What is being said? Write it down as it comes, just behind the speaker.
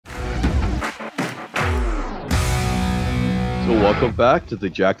So welcome back to the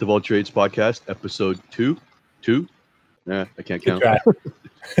Jack of All Trades podcast, episode 2. I can't count.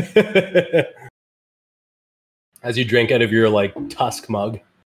 As you drink out of your Tusk mug.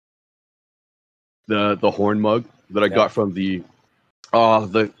 The horn mug that I got from the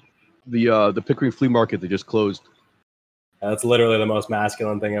Pickering Flea Market that just closed. That's literally the most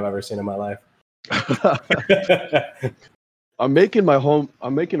masculine thing I've ever seen in my life. I'm making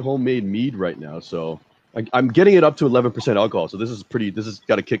homemade mead right now, so I'm getting it up to 11% alcohol. So this has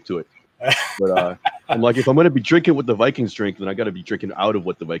got a kick to it. But I'm like, if I'm going to be drinking what the Vikings drink, then I got to be drinking out of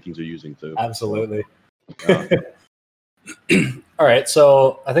what the Vikings are using too. Absolutely. All right,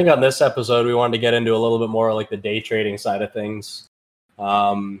 so I think on this episode we wanted to get into a little bit more like the day trading side of things,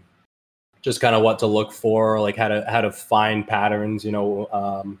 just kind of what to look for, like how to find patterns,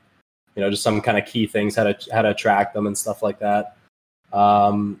 just some kind of key things, how to track them and stuff like that.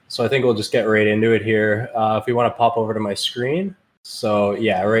 So I think we'll just get right into it here. If you want to pop over to my screen. So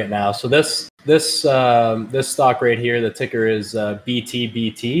yeah, right now. So this stock right here, the ticker is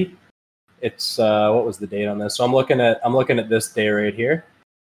BTBT. It's what was the date on this? So I'm looking at this day right here,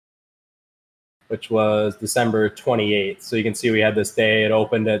 which was December 28th. So you can see we had this day. It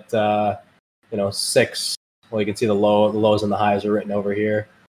opened at 6. Well, you can see the lows and the highs are written over here.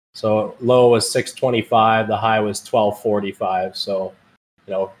 So low was 625, the high was 1245. So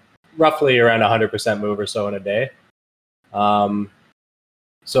roughly around 100% move or so in a day.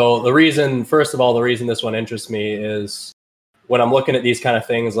 So the reason this one interests me is when I'm looking at these kind of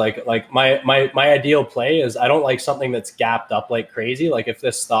things, like my ideal play is I don't like something that's gapped up like crazy. Like if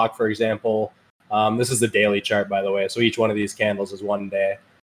this stock, for example, this is the daily chart, by the way. So each one of these candles is one day.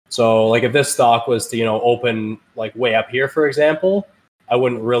 So like if this stock was to, open like way up here, for example, I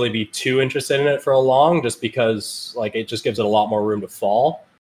wouldn't really be too interested in it for a long, just because like it just gives it a lot more room to fall.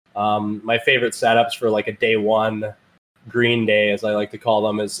 My favorite setups for like a day one green day, as I like to call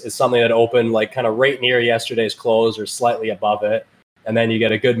them, is something that opened like kind of right near yesterday's close or slightly above it. And then you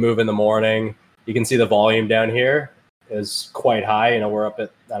get a good move in the morning. You can see the volume down here is quite high. We're up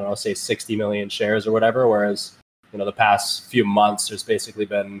at, I don't know, say 60 million shares or whatever. Whereas, the past few months, there's basically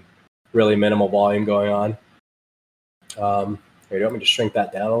been really minimal volume going on. Here, do you want me to shrink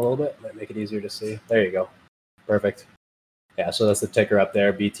that down a little bit? Might make it easier to see. There you go. Perfect. Yeah, so that's the ticker up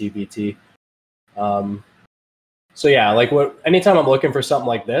there, BTBT. So yeah, anytime I'm looking for something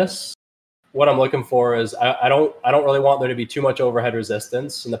like this, what I'm looking for is I don't really want there to be too much overhead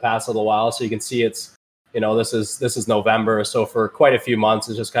resistance in the past little while. So you can see it's, this is November. So for quite a few months,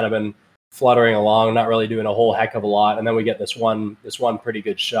 it's just kind of been fluttering along, not really doing a whole heck of a lot. And then we get this one pretty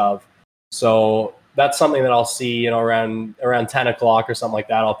good shove. So that's something that I'll see, around 10 o'clock or something like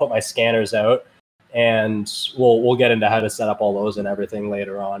that. I'll put my scanners out and we'll get into how to set up all those and everything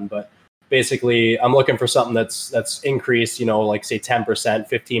later on. But basically, I'm looking for something that's increased, like say 10%,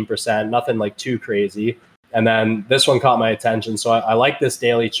 15%, nothing like too crazy. And then this one caught my attention. So I like this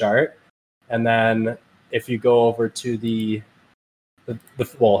daily chart. And then if you go over to the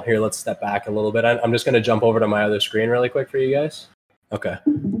well, here, let's step back a little bit. I'm just going to jump over to my other screen really quick for you guys. Okay.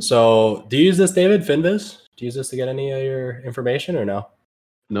 So do you use this, David, Finviz? Do you use this to get any of your information or no?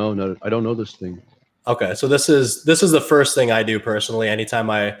 No, I don't know this thing. Okay, so this is the first thing I do personally. Anytime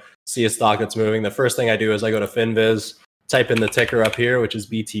I see a stock that's moving, the first thing I do is I go to Finviz, type in the ticker up here, which is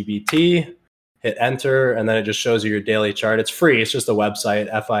BTBT, hit enter, and then it just shows you your daily chart. It's free. It's just a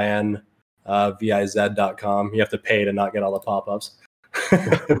website, finviz.com. You have to pay to not get all the pop-ups.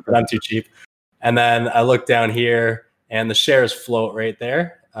 But I'm too cheap. And then I look down here, and the shares float right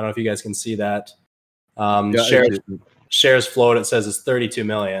there. I don't know if you guys can see that. Shares float, it says it's 32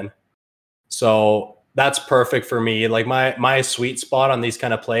 million. So that's perfect for me. Like my sweet spot on these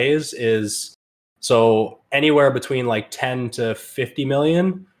kind of plays is so anywhere between like 10 to 50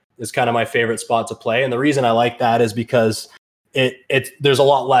 million is kind of my favorite spot to play. And the reason I like that is because there's a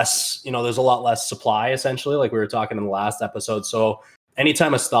lot less, there's a lot less supply essentially, like we were talking in the last episode. So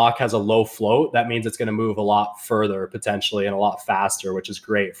anytime a stock has a low float, that means it's going to move a lot further potentially and a lot faster, which is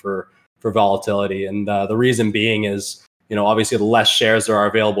great for volatility. And the reason being is, obviously the less shares there are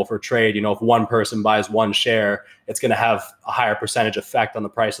available for trade, if one person buys one share, it's going to have a higher percentage effect on the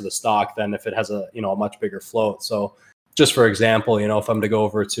price of the stock than if it has a much bigger float. So just for example, if I'm to go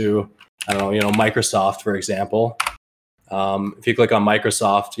over to, I don't know, Microsoft, for example, if you click on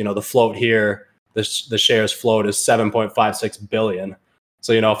Microsoft, the float here, the shares float is 7.56 billion.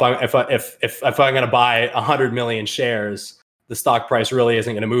 So, if I'm going to buy 100 million shares, the stock price really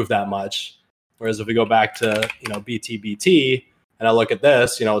isn't going to move that much. Whereas if we go back to, BTBT and I look at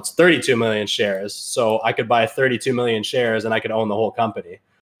this, it's 32 million shares. So I could buy 32 million shares and I could own the whole company.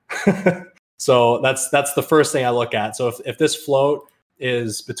 So that's the first thing I look at. So if this float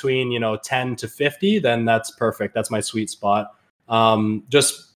is between 10 to 50, then that's perfect. That's my sweet spot.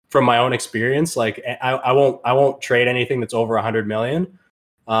 Just from my own experience, like I won't trade anything that's over 100 million.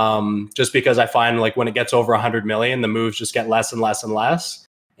 Just because I find like when it gets over 100 million, the moves just get less and less and less,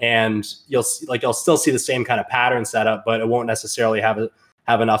 and you'll still see the same kind of pattern setup, but it won't necessarily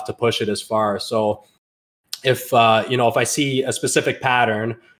have enough to push it as far. So if I see a specific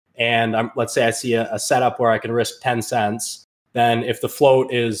pattern and let's say I see a setup where I can risk 10 cents, then if the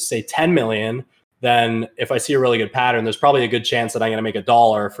float is say 10 million, then if I see a really good pattern, there's probably a good chance that I'm going to make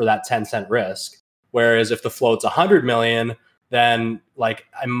 $1 for that 10-cent risk. Whereas if the float's 100 million, then like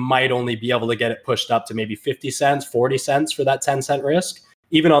I might only be able to get it pushed up to maybe 50 cents, 40 cents for that 10-cent risk,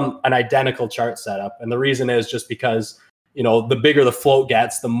 even on an identical chart setup. And the reason is just because, the bigger the float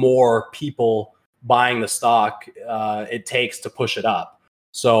gets, the more people buying the stock it takes to push it up.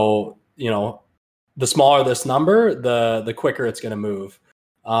 So, the smaller this number, the quicker it's going to move.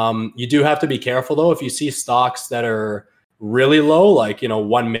 You do have to be careful though. If you see stocks that are really low, like,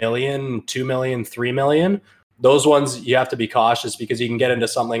 1 million, 2 million, 3 million, those ones you have to be cautious because you can get into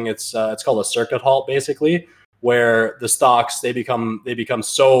something it's called a circuit halt, basically, where the stocks they become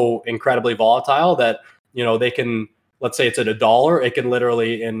so incredibly volatile that they can, let's say it's at $1, it can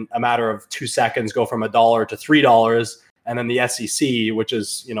literally in a matter of 2 seconds go from $1 to $3, and then the SEC, which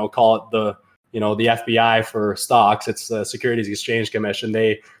is call it the FBI for stocks, it's the Securities Exchange Commission.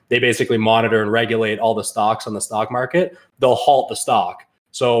 They basically monitor and regulate all the stocks on the stock market. They'll halt the stock.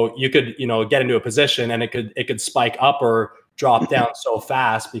 So you could, get into a position and it could spike up or drop down so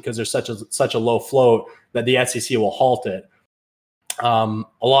fast because there's such a low float that the SEC will halt it. A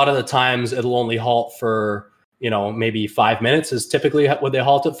lot of the times it'll only halt for, maybe 5 minutes is typically what they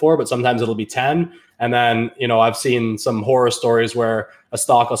halt it for, but sometimes it'll be 10. And then, I've seen some horror stories where a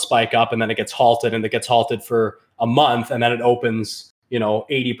stock will spike up and then it gets halted, and it gets halted for a month, and then it opens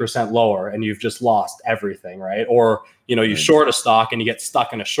 80% lower and you've just lost everything, right? Or, you short a stock and you get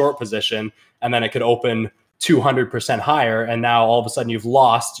stuck in a short position, and then it could open 200% higher. And now all of a sudden you've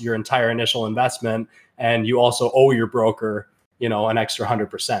lost your entire initial investment, and you also owe your broker, an extra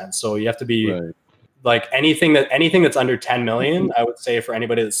 100%. So you have to be like anything that's under 10 million, I would say for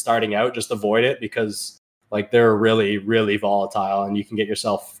anybody that's starting out, just avoid it, because like they're really, really volatile and you can get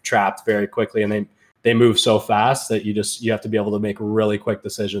yourself trapped very quickly, and they move so fast that you have to be able to make really quick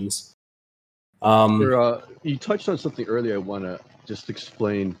decisions. You touched on something earlier I want to just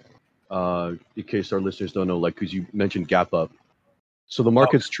explain in case our listeners don't know, like, because you mentioned gap up. So the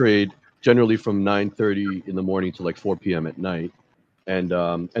markets trade generally from 9:30 in the morning to like 4 p.m. at night. And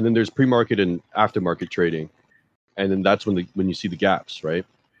then there's pre-market and aftermarket trading. And then that's when you see the gaps, right?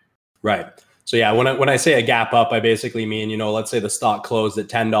 Right. So yeah, when I say a gap up, I basically mean, let's say the stock closed at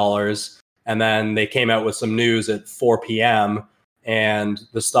 $10 and then they came out with some news at 4 p.m. and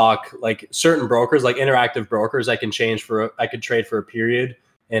the stock, like certain brokers, like Interactive Brokers, I could trade for a period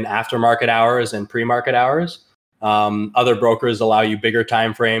in aftermarket hours and pre-market hours. Other brokers allow you bigger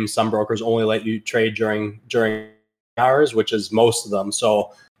time frames. Some brokers only let you trade during hours, which is most of them.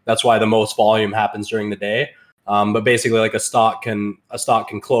 So that's why the most volume happens during the day. But basically, like a stock can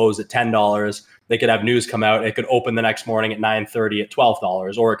close at $10. They could have news come out. It could open the next morning at 9:30 at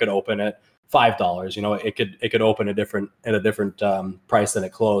 $12, or it could open at $5. It could open at a different price than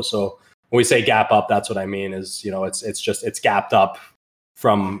it closed. So when we say gap up, that's what I mean is, it's gapped up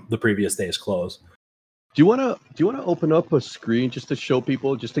from the previous day's close. Do you want to open up a screen just to show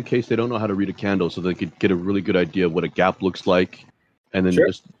people, just in case they don't know how to read a candle, so they could get a really good idea of what a gap looks like, and then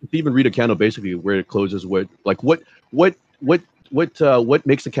just even read a candle, basically where it closes, what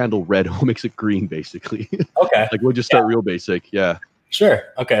makes a candle red, what makes it green, basically. Okay. Like we'll just start real basic, yeah. Sure.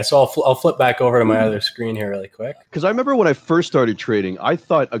 Okay. So I'll flip back over to my other screen here really quick. Because I remember when I first started trading, I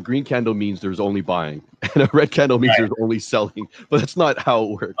thought a green candle means there's only buying and a red candle means there's only selling, but that's not how it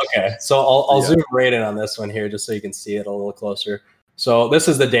works. Okay. So I'll zoom right in on this one here just so you can see it a little closer. So this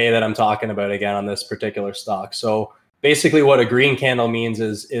is the day that I'm talking about again on this particular stock. So basically what a green candle means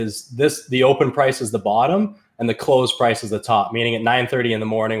is the open price is the bottom and the close price is the top, meaning at 9:30 in the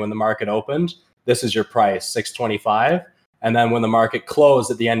morning when the market opened, this is your price, 625. And then when the market closed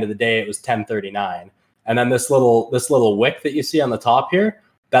at the end of the day, it was 1039. And then this little wick that you see on the top here,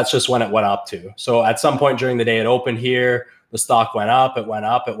 that's just when it went up to. So at some point during the day, it opened here, the stock went up, it went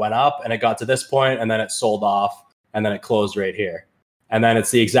up, and it got to this point, and then it sold off, and then it closed right here. And then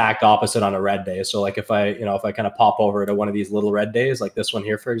it's the exact opposite on a red day. So like if I kind of pop over to one of these little red days, like this one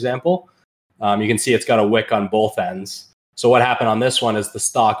here, for example, you can see it's got a wick on both ends. So what happened on this one is the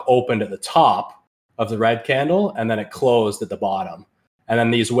stock opened at the top of the red candle, and then it closed at the bottom. and then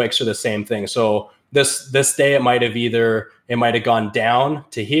these wicks are the same thing. So this day it might have gone down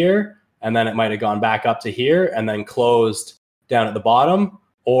to here, and then it might have gone back up to here, and then closed down at the bottom,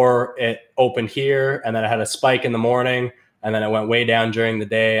 or it opened here and then it had a spike in the morning, and then it went way down during the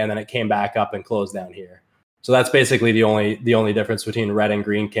day, and then it came back up and closed down here. So that's basically the only difference between red and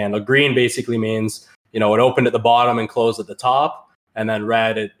green candle. Green basically means, it opened at the bottom and closed at the top, and then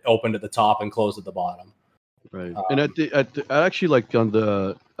red, it opened at the top and closed at the bottom. Right. And at actually, like at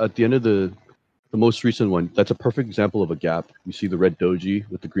the end of the most recent one, that's a perfect example of a gap. You see the red doji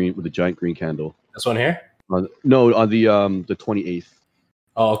with the giant green candle. This one here? No, on the 28th.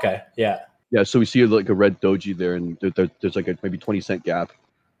 Oh, okay. Yeah. Yeah, so we see like a red doji there, and there's like a maybe 20-cent gap.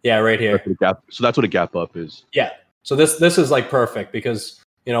 Yeah, right here. Gap. So that's what a gap up is. Yeah. So this is like perfect, because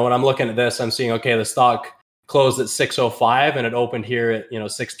when I'm looking at this, I'm seeing, okay, the stock closed at 605 and it opened here at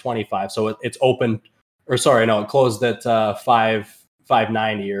 625. So it closed at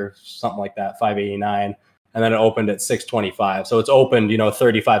 590 or something like that, 589, and then it opened at 625. So it's opened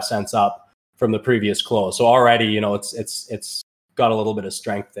 35 cents up from the previous close. So already it's got a little bit of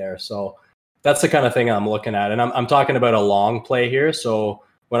strength there. So that's the kind of thing I'm looking at, and I'm talking about a long play here. So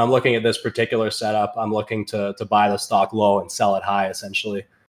when I'm looking at this particular setup, I'm looking to buy the stock low and sell it high, essentially.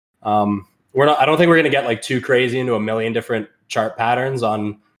 I don't think we're going to get like too crazy into a million different chart patterns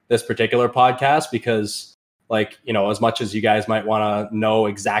on this particular podcast, because as much as you guys might want to know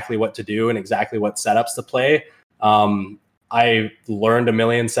exactly what to do and exactly what setups to play, I learned a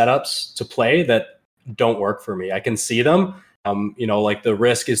million setups to play that don't work for me. I can see them. Like the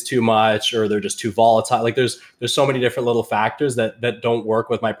risk is too much, or they're just too volatile. Like there's so many different little factors that don't work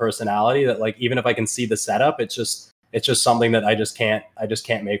with my personality, that like, even if I can see the setup, it's just something that I just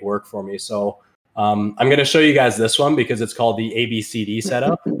can't make work for me. So I'm going to show you guys this one because it's called the ABCD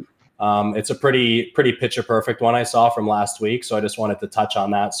setup. It's a pretty picture perfect one I saw from last week. So I just wanted to touch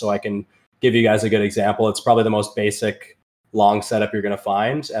on that so I can give you guys a good example. It's probably the most basic long setup you're going to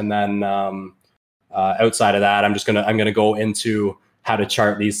find. And then outside of that, I'm going to go into how to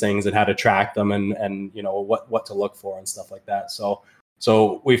chart these things and how to track them, and what to look for and stuff like that.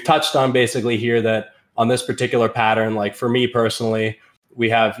 So we've touched on basically here that on this particular pattern, like for me personally, we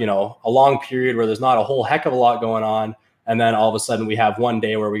have, a long period where there's not a whole heck of a lot going on. And then all of a sudden we have one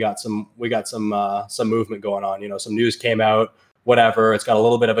day where we got some movement going on, some news came out, whatever. It's got a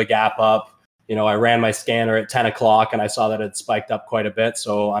little bit of a gap up. I ran my scanner at 10 o'clock and I saw that it spiked up quite a bit.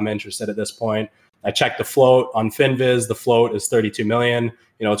 So I'm interested at this point. I checked the float on FinViz. The float is 32 million.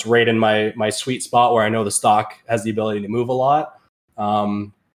 It's right in my sweet spot where I know the stock has the ability to move a lot.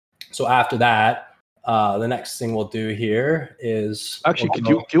 So after that, the next thing we'll do here is actually,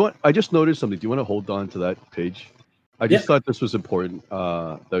 do you want? I just noticed something. Do you want to hold on to that page? I just thought this was important.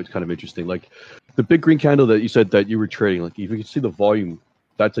 That was kind of interesting. Like the big green candle that you said that you were trading. Like if you can see the volume,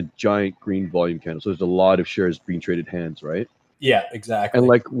 that's a giant green volume candle. So there's a lot of shares being traded hands, right? Yeah, exactly. And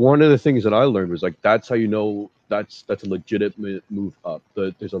like one of the things that I learned was like that's how you know that's a legitimate move up.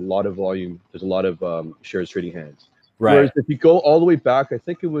 There's a lot of volume. There's a lot of shares trading hands. Right. Whereas if you go all the way back, I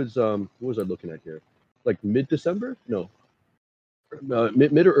think it was what was I looking at here? Like mid-December? No,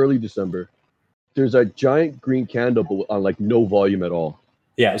 mid or early December. There's a giant green candle on like no volume at all.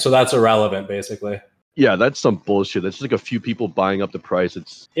 Yeah, so that's irrelevant, basically. Yeah, that's some bullshit. That's just like a few people buying up the price.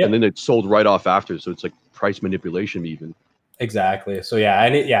 And then it's sold right off after. So it's like price manipulation even. Exactly. So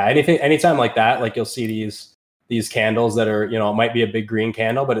anytime like that, like you'll see these candles that are, it might be a big green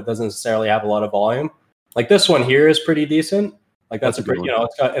candle, but it doesn't necessarily have a lot of volume. Like this one here is pretty decent. Like that's a pretty,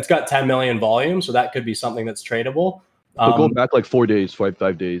 it's got 10 million volume, so that could be something that's tradable. But go back like 4 days,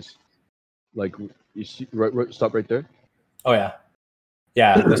 5 days. Like you see, right, stop right there. Oh yeah.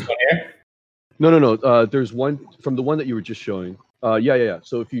 This one here. No. There's one from the one that you were just showing. Yeah.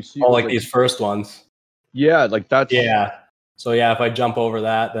 So if you see, like these first ones. Yeah, like that's. Yeah. So yeah, if I jump over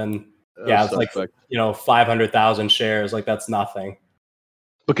that, then it's suspect. Like 500,000 shares. Like that's nothing.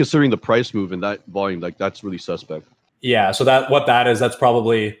 But considering the price move and that volume, like that's really suspect. Yeah. So that's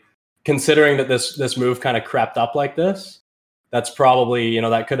probably, considering that this move kind of crept up like this, that's probably,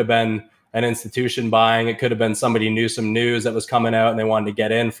 that could have been an institution buying. It could have been somebody knew some news that was coming out and they wanted to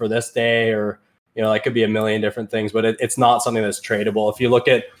get in for this day, or that could be a million different things. But it's not something that's tradable. If you look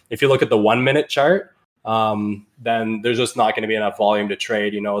at the 1 minute chart, then there's just not going to be enough volume to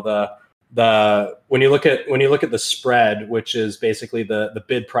trade. When you look at the spread, which is basically the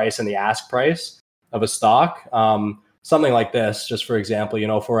bid price and the ask price of a stock, something like this, just for example,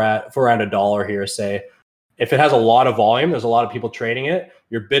 if we're around $1 here, say, if it has a lot of volume, there's a lot of people trading it,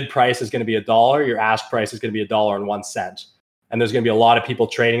 your bid price is going to be $1, your ask price is going to be $1.01. and there's going to be a lot of people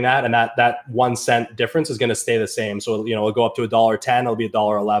trading that, and that 1 cent difference is going to stay the same. So it'll go up to $1.10, it'll be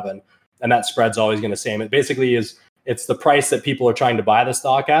 $1.11, and that spread's always going to same. It basically it's the price that people are trying to buy the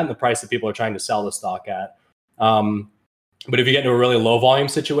stock at and the price that people are trying to sell the stock at. But if you get into a really low volume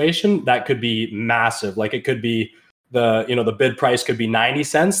situation, that could be massive. Like it could be the bid price could be 90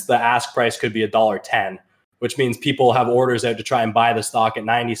 cents, the ask price could be $1.10, which means people have orders out to try and buy the stock at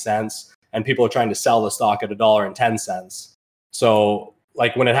 90 cents, and people are trying to sell the stock at $1.10. So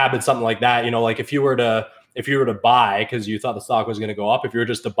like when it happens, something like that, like if you were to buy because you thought the stock was going to go up, if you were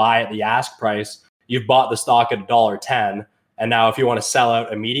just to buy at the ask price, you've bought the stock at $1.10. And now if you want to sell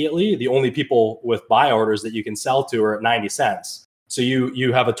out immediately, the only people with buy orders that you can sell to are at 90 cents. So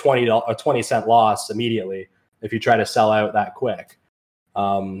you have a 20 cent loss immediately if you try to sell out that quick.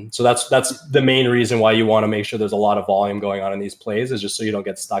 So that's the main reason why you want to make sure there's a lot of volume going on in these plays, is just so you don't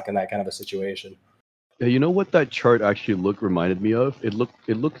get stuck in that kind of a situation. Yeah, you know what that chart actually reminded me of? It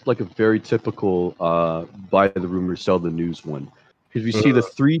looked like a very typical buy the rumor, sell the news one. Because you see the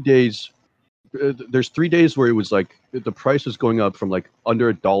 3 days, there's 3 days where it was like the price was going up from like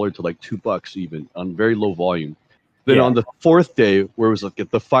under $1 to like $2 even on very low volume. Then on the fourth day, where it was like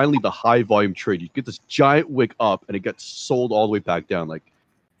finally the high volume trade, you get this giant wick up and it gets sold all the way back down. Like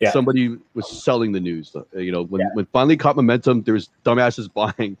somebody was selling the news. When finally caught momentum, there was dumbasses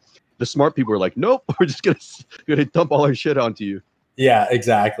buying. The smart people were like, nope, we're just gonna dump all our shit onto you. Yeah,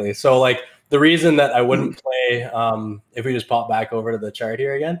 exactly. So like the reason that I wouldn't play, if we just pop back over to the chart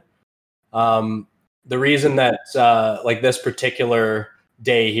here again, the reason that like this particular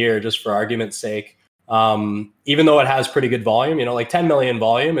day here, just for argument's sake, even though it has pretty good volume, like 10 million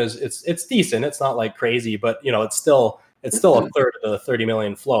volume it's decent. It's not like crazy, but it's still a third of the 30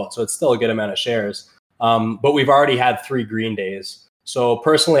 million float. So it's still a good amount of shares. But we've already had 3 green days. So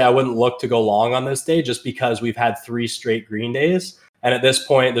personally, I wouldn't look to go long on this day just because we've had 3 straight green days. And at this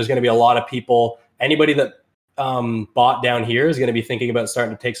point, there's going to be a lot of people, anybody that bought down here is going to be thinking about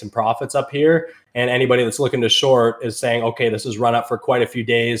starting to take some profits up here. And anybody that's looking to short is saying, okay, this has run up for quite a few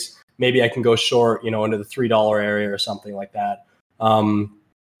days. Maybe I can go short, into the $3 area or something like that.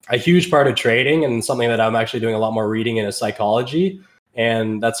 A huge part of trading, and something that I'm actually doing a lot more reading in, is psychology.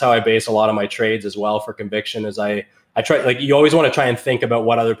 And that's how I base a lot of my trades as well for conviction. Is I try, like, you always want to try and think about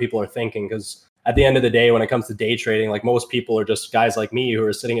what other people are thinking, because at the end of the day, when it comes to day trading, like, most people are just guys like me who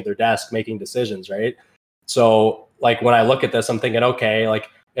are sitting at their desk making decisions, right? So like when I look at this, I'm thinking, okay, like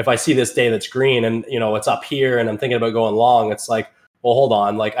if I see this day that's green and it's up here and I'm thinking about going long, it's like, well, hold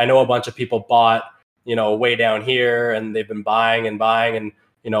on. Like, I know a bunch of people bought, way down here, and they've been buying and buying. And,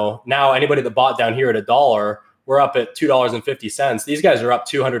 now anybody that bought down here at $1, we're up at $2.50. These guys are up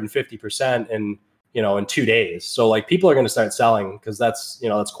 250% in 2 days. So like, people are going to start selling, because that's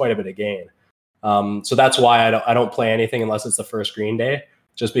quite a bit of gain. So that's why I don't play anything unless it's the first green day,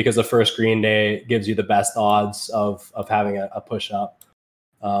 just because the first green day gives you the best odds of having a push up.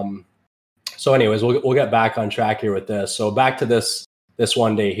 So anyways, we'll get back on track here with this. So back to this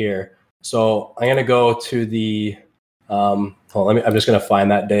 1 day here. So I'm going to go to the, I'm just going to find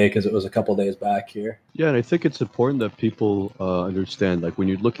that day, because it was a couple days back here. Yeah. And I think it's important that people understand, like, when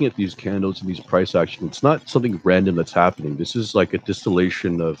you're looking at these candles and these price action, it's not something random that's happening. This is like a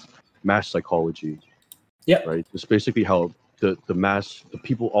distillation of mass psychology. Yeah. Right. It's basically how the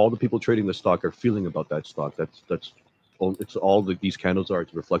people, all the people trading the stock are feeling about that stock. It's all that these candles are.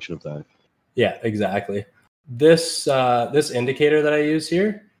 It's a reflection of that. Yeah, exactly. This indicator that I use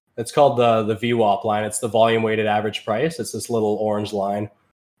here, it's called the VWAP line. It's the volume weighted average price. It's this little orange line.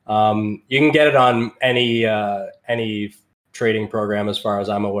 You can get it on any trading program, as far as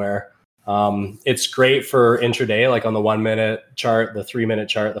I'm aware. It's great for intraday, like on the 1 minute chart, the 3 minute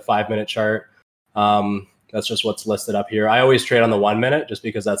chart, the 5 minute chart. That's just what's listed up here. I always trade on the 1 minute, just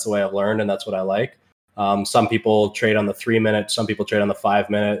because that's the way I've learned and that's what I like. Some people trade on the 3 minute, some people trade on the 5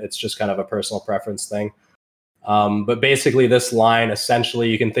 minute. It's just kind of a personal preference thing. But basically, this line, essentially,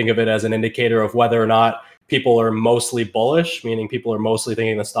 you can think of it as an indicator of whether or not people are mostly bullish, meaning people are mostly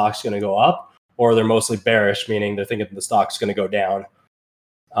thinking the stock's going to go up, or they're mostly bearish, meaning they're thinking the stock's going to go down.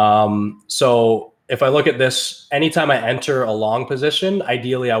 So if I look at this, anytime I enter a long position,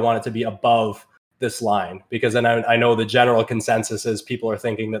 ideally I want it to be above this line, because then I know the general consensus is people are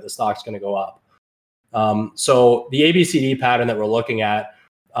thinking that the stock's going to go up. So the ABCD pattern that we're looking at,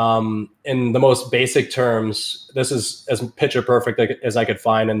 in the most basic terms, this is as picture perfect as I could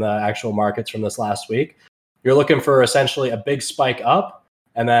find in the actual markets from this last week. You're looking for essentially a big spike up,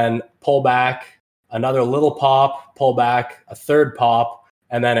 and then pull back, another little pop, pull back, a third pop,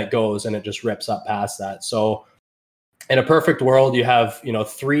 and then it goes and it just rips up past that. So in a perfect world, you have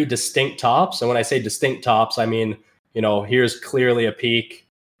 3 distinct tops. And when I say distinct tops, I mean here's clearly a peak,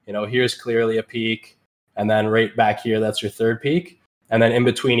 here's clearly a peak. And then right back here, that's your third peak. And then in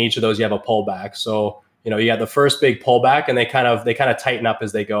between each of those, you have a pullback. So, you got the first big pullback, and they kind of tighten up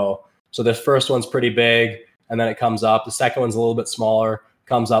as they go. So this first one's pretty big, and then it comes up. The second one's a little bit smaller,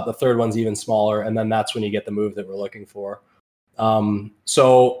 comes up. The third one's even smaller. And then that's when you get the move that we're looking for.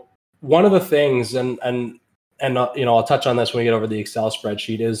 So one of the things, and I'll touch on this when we get over the Excel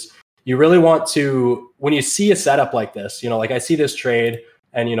spreadsheet, is you really want to, when you see a setup like this, like I see this trade,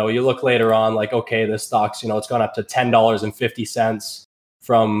 and, you look later on, like, okay, this stock's, it's gone up to $10.50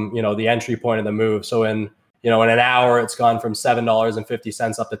 from, the entry point of the move. So in an hour, it's gone from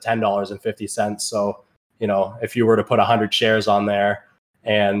 $7.50 up to $10.50. So, if you were to put 100 shares on there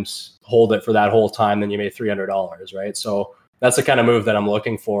and hold it for that whole time, then you made $300, right? So that's the kind of move that I'm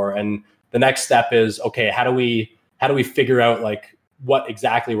looking for. And the next step is, okay, how do we figure out like what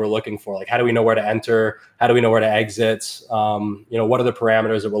exactly we're looking for? Like, how do we know where to enter? How do we know where to exit? What are the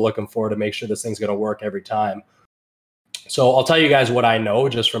parameters that we're looking for to make sure this thing's going to work every time? So I'll tell you guys what I know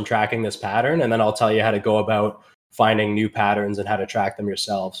just from tracking this pattern, and then I'll tell you how to go about finding new patterns and how to track them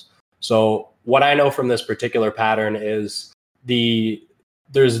yourselves. So what I know from this particular pattern is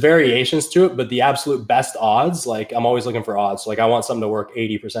there's variations to it, but the absolute best odds, like I'm always looking for odds. So like I want something to work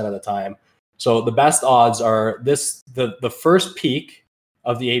 80% of the time. So the best odds are the first peak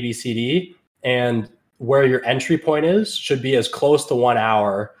of the ABCD and where your entry point is should be as close to 1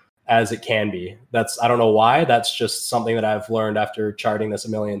 hour as it can be. I don't know why. That's just something that I've learned after charting this a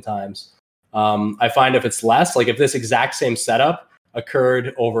million times. I find if it's less, like if this exact same setup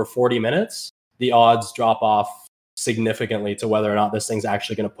occurred over 40 minutes, the odds drop off significantly to whether or not this thing's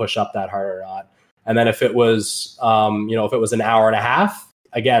actually going to push up that hard or not. And then if it was, if it was an hour and a half,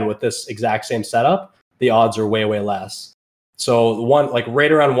 again, with this exact same setup, the odds are way, way less. So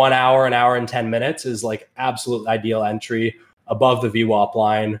right around 1 hour, an hour and 10 minutes is like absolute ideal entry above the VWAP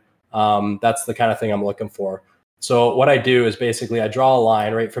line. That's the kind of thing I'm looking for. So what I do is basically I draw a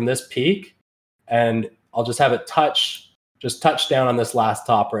line right from this peak, and I'll just have it touch down on this last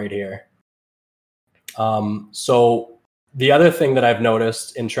top right here. So the other thing that I've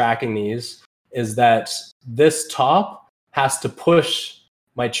noticed in tracking these is that this top has to push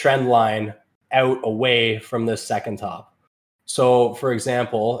my trend line out away from this second top. So for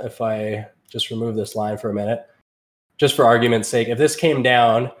example, if I just remove this line for a minute, just for argument's sake, if this came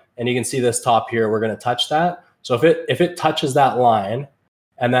down and you can see this top here, we're going to touch that. So if it touches that line,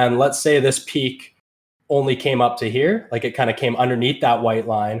 and then let's say this peak only came up to here, like it kind of came underneath that white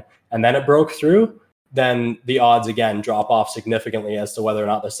line and then it broke through, then the odds again drop off significantly as to whether or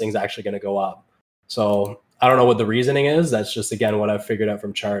not this thing's actually going to go up. So I don't know what the reasoning is. That's just, again, what I've figured out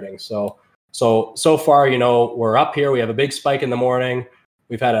from charting. So far, we're up here. We have a big spike in the morning.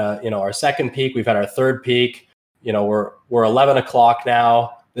 We've had our second peak. We've had our third peak. We're 11 o'clock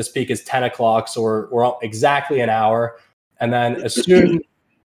now. This peak is 10 o'clock. So we're exactly an hour. And then as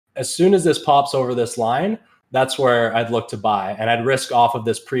soon as this pops over this line, that's where I'd look to buy, and I'd risk off of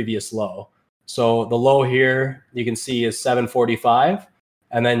this previous low. So the low here you can see is 745,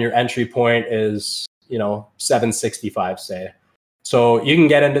 and then your entry point is 765, say. So you can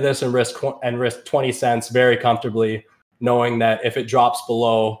get into this and risk 20 cents very comfortably, knowing that if it drops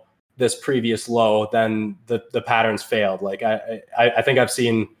below this previous low, then the pattern's failed. Like I think I've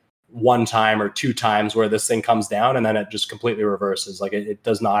seen one time or two times where this thing comes down and then it just completely reverses. Like it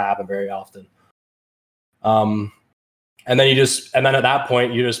does not happen very often. And then at that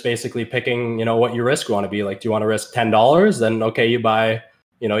point, you're just basically picking, what your risk want to be. Like, do you want to risk $10? Then, okay, you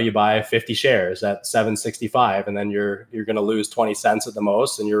buy 50 shares at 765, and then you're going to lose 20 cents at the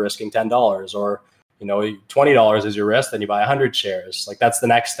most, and you're risking $10. Or, $20 is your risk, then you buy 100 shares. Like, that's the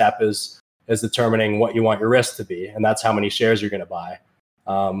next step is determining what you want your risk to be. And that's how many shares you're going to buy.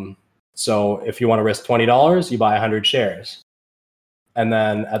 So if you want to risk $20, you buy 100 shares. And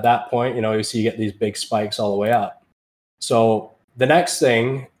then at that point, you see you get these big spikes all the way up. So the next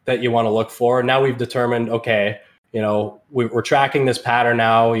thing that you want to look for, now we've determined, okay, we're tracking this pattern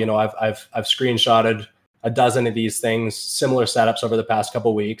now. I've screenshotted a dozen of these things, similar setups over the past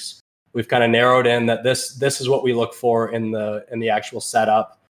couple of weeks. We've kind of narrowed in that this is what we look for in the actual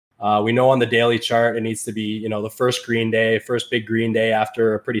setup. We know on the daily chart it needs to be the first big green day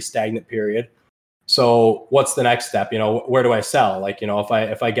after a pretty stagnant period. So what's the next step? Where do I sell? Like,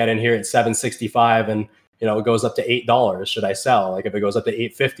 if I get in here at 765 and it goes up to $8, should I sell? Like, if it goes up to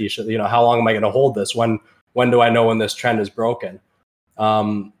 850, how long am I going to hold this? When do I know when this trend is broken?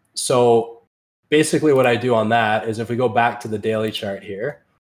 So basically what I do on that is, if we go back to the daily chart here,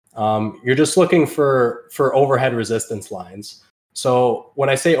 you're just looking for overhead resistance lines. So when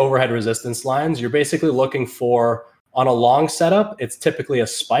I say overhead resistance lines, you're basically looking for on a long setup, it's typically a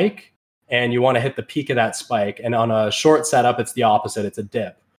spike, and you want to hit the peak of that spike. And on a short setup, it's the opposite. It's a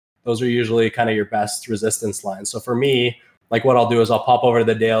dip. Those are usually kind of your best resistance lines. So for me, like what I'll do is I'll pop over to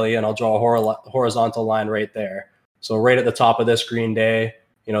the daily and I'll draw a horizontal line right there. So right at the top of this green day,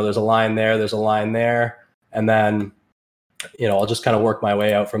 there's a line there, there's a line there. And then, I'll just kind of work my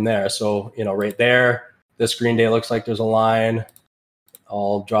way out from there. So, right there, this green day looks like there's a line.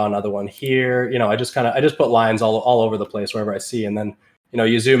 I'll draw another one here. I just put lines all over the place wherever I see. And then,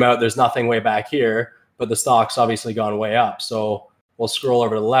 you zoom out, there's nothing way back here, but the stock's obviously gone way up. So we'll scroll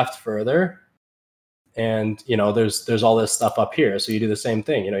over to the left further. And, there's all this stuff up here. So you do the same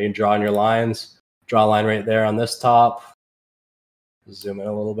thing. You draw in your lines, draw a line right there on this top. Zoom in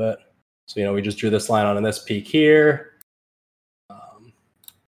a little bit. So, we just drew this line on this peak here.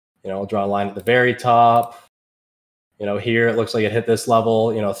 I'll draw a line at the very top. Here it looks like it hit this level.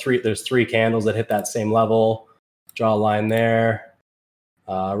 There's 3 candles that hit that same level. Draw a line there.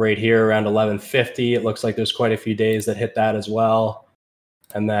 Right here around 1150, it looks like there's quite a few days that hit that as well.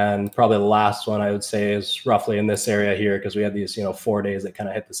 And then probably the last one I would say is roughly in this area here, because we had these 4 days that kind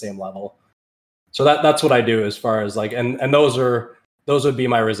of hit the same level. So that's what I do as far as like, and those would be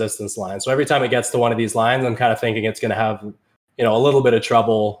my resistance lines. So every time it gets to one of these lines, I'm kind of thinking it's going to have a little bit of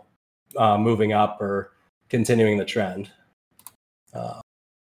trouble moving up or continuing the trend.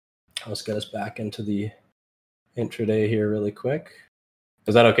 Let's get us back into the intraday here really quick.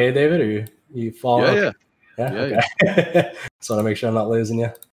 Is that okay, David? Or you follow? Yeah. Okay. Just want to make sure I'm not losing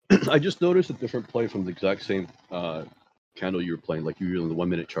you. I just noticed a different play from the exact same candle you were playing, like you were on the 1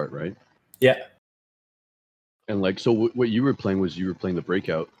 minute chart, right? Yeah. And like, so what you were playing was you were playing the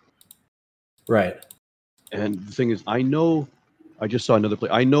breakout. Right. And the thing is, I just saw another play.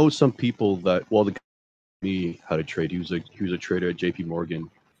 I know some people that, the guy me how to trade. He was a trader at JP Morgan.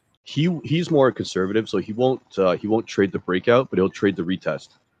 He's more conservative, so he won't trade the breakout, but he'll trade the retest.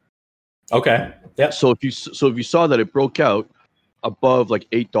 Okay. Yeah. So if you saw that it broke out above like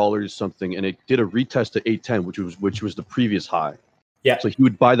 $8 something, and it did a retest to 810, which was the previous high. Yeah. So he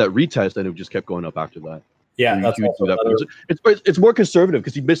would buy that retest, and it just kept going up after that. Yeah, so that's also that. It's more conservative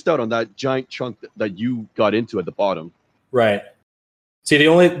because he missed out on that giant chunk that you got into at the bottom. Right. See, the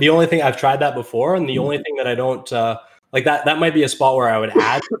only thing I've tried that before, and the only thing that I don't like that might be a spot where I would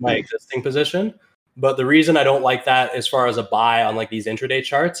add to my existing position. But the reason I don't like that as far as a buy on like these intraday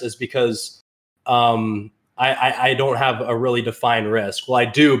charts is because I don't have a really defined risk. Well, I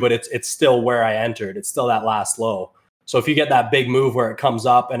do, but it's still where I entered. It's still that last low. So if you get that big move where it comes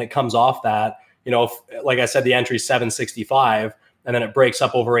up and it comes off that, if, like I said, the entry is 765 and then it breaks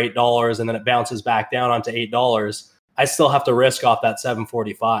up over $8 and then it bounces back down onto $8, I still have to risk off that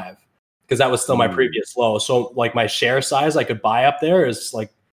 745 because that was still my previous low. So like my share size I could buy up there is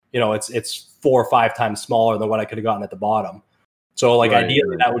like, it's 4 or 5 times smaller than what I could have gotten at the bottom. So like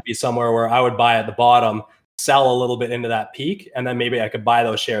ideally that would be somewhere where I would buy at the bottom, sell a little bit into that peak, and then maybe I could buy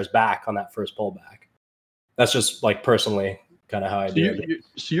those shares back on that first pullback. That's just like personally kind of how I do it.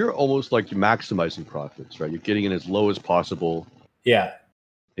 So you're almost like maximizing profits, right? You're getting in as low as possible. Yeah.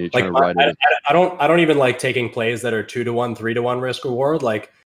 And you're like trying to ride it. I don't even like taking plays that are 2-to-1, 3-to-1 risk reward.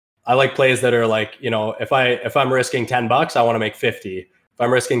 Like I like plays that are like, if I'm risking $10, I want to make 50. If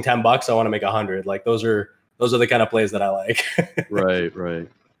I'm risking $10, I want to make 100. Like those are the kind of plays that I like. Right.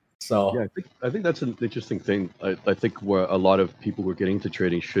 So yeah, I think that's an interesting thing. I think where a lot of people who are getting into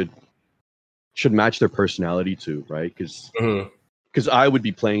trading should match their personality too, right? Because I would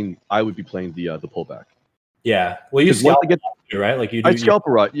be playing the pullback. Yeah, well, you scalp right? Like you do. I scalp a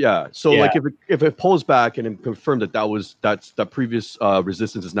lot, yeah. So Yeah. like if it pulls back and it confirmed that previous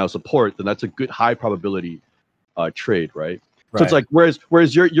resistance is now support, then that's a good high probability trade, right? So it's like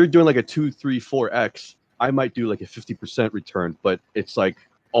whereas you're doing like a 2, 3, 4x, I might do like a 50% return, but it's like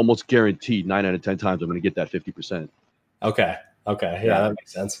almost guaranteed 9 out of 10 times I'm going to get that 50%. Okay. Yeah, that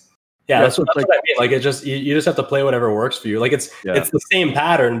makes sense. Yeah, that's what I mean. Like it just you just have to play whatever works for you. Like it's the same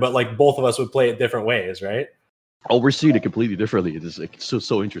pattern, but like both of us would play it different ways, right? Oh, we're seeing it completely differently. It's like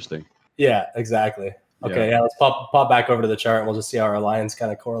so interesting. Yeah, exactly. Okay, yeah, let's pop back over to the chart and we'll just see how our lines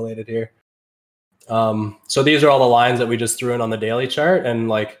kind of correlated here. So these are all the lines that we just threw in on the daily chart, and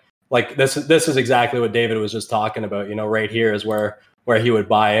like this is exactly what David was just talking about. Right here is where he would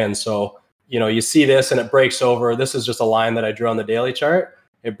buy in. So you see this and it breaks over. This is just a line that I drew on the daily chart.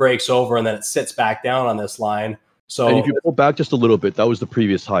 It breaks over and then it sits back down on this line. So and if you pull back just a little bit, that was the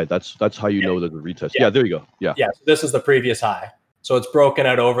previous high. That's how you know that the retest. Yeah, there you go. Yeah. So this is the previous high. So it's broken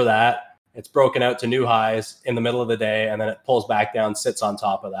out over that. It's broken out to new highs in the middle of the day, and then it pulls back down, sits on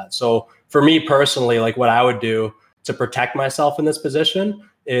top of that. So for me personally, like what I would do to protect myself in this position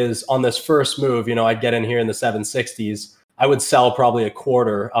is on this first move, I'd get in here in the 760s. I would sell probably a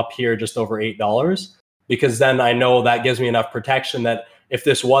quarter up here just over $8, because then I know that gives me enough protection that if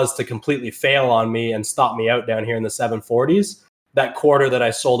this was to completely fail on me and stop me out down here in the 740s, that quarter that I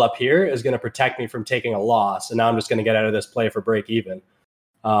sold up here is going to protect me from taking a loss. And now I'm just going to get out of this play for break even.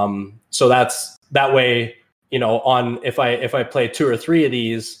 So that's that way, if I play 2 or 3 of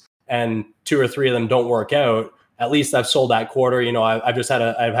these and 2 or 3 of them don't work out, at least I've sold that quarter. I've had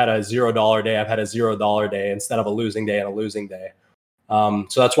a $0 day. I've had a $0 day instead of a losing day and a losing day. So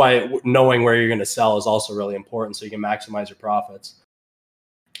that's why knowing where you're going to sell is also really important, so you can maximize your profits.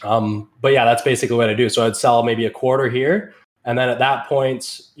 But yeah, that's basically what I do. So I'd sell maybe a quarter here. And then at that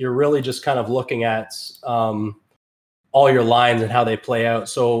point, you're really just kind of looking at all your lines and how they play out.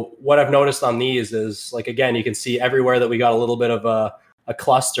 So what I've noticed on these is, like, again, you can see everywhere that we got a little bit of a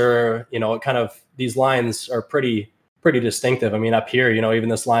cluster, it kind of, these lines are pretty distinctive. I mean, up here, even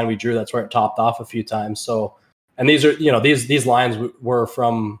this line we drew, that's where it topped off a few times. So, and these are, these lines were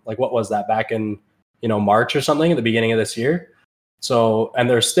from, like, what was that, back in, March or something at the beginning of this year. So, and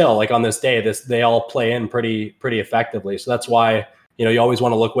they're still, like, on this day, they all play in pretty effectively. So that's why, you always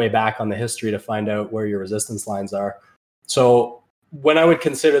want to look way back on the history to find out where your resistance lines are. So when I would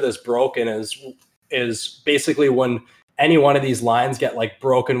consider this broken is basically when any one of these lines get, like,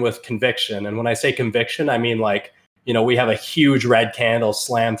 broken with conviction. And when I say conviction, I mean, like, we have a huge red candle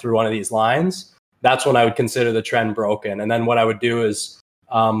slam through one of these lines. That's when I would consider the trend broken. And then what I would do is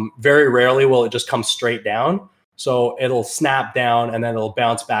very rarely will it just come straight down. So it'll snap down and then it'll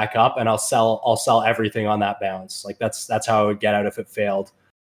bounce back up, and I'll sell everything on that bounce. Like, that's how I would get out if it failed.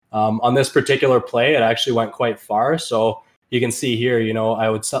 On this particular play, it actually went quite far. So you can see here, I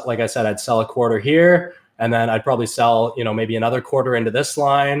would sell, like I said, I'd sell a quarter here, and then I'd probably sell, maybe another quarter into this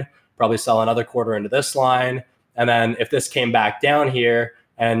line, probably sell another quarter into this line. And then if this came back down here,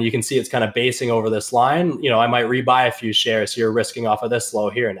 and you can see it's kind of basing over this line, I might rebuy a few shares here, risking off of this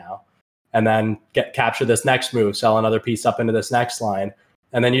low here now. And then capture this next move, sell another piece up into this next line.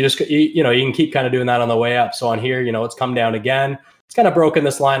 And then you can keep kind of doing that on the way up. So on here, it's come down again. It's kind of broken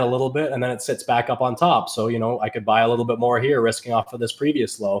this line a little bit, and then it sits back up on top. So, I could buy a little bit more here, risking off of this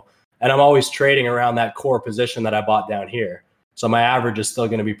previous low. And I'm always trading around that core position that I bought down here. So my average is still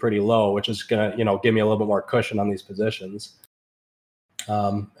going to be pretty low, which is going to, give me a little bit more cushion on these positions.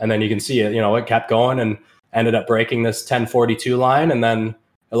 And then you can see it, it kept going and ended up breaking this 1042 line. And then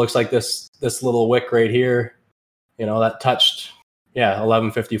it looks like this little wick right here, that touched,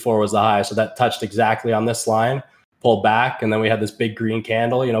 1154 was the high. So that touched exactly on this line, pulled back, and then we had this big green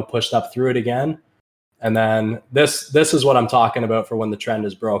candle, pushed up through it again. And then this is what I'm talking about for when the trend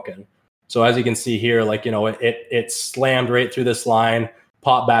is broken. So as you can see here, like, it slammed right through this line,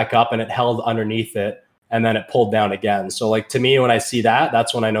 popped back up, and it held underneath it, and then it pulled down again. So, like, to me, when I see that,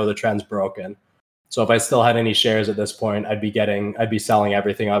 that's when I know the trend's broken. So if I still had any shares at this point, I'd be selling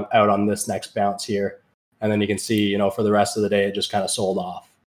everything out on this next bounce here. And then you can see, for the rest of the day, it just kind of sold off.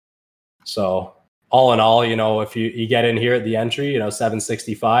 So all in all, if you get in here at the entry,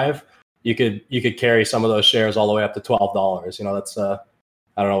 765, you could carry some of those shares all the way up to $12. That's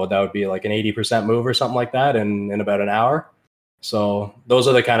I don't know what that would be, like an 80% move or something like that in about an hour. So those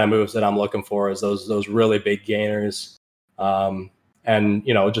are the kind of moves that I'm looking for, is those really big gainers. And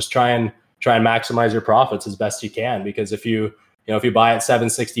just try and maximize your profits as best you can, because if you buy at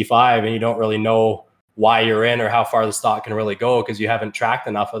 765 and you don't really know why you're in or how far the stock can really go because you haven't tracked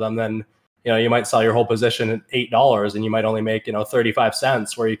enough of them, then you might sell your whole position at $8 and you might only make 35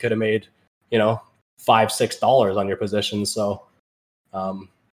 cents where you could have made $5-6 on your position. So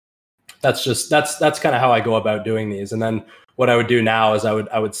that's kind of how I go about doing these. And then what I would do now is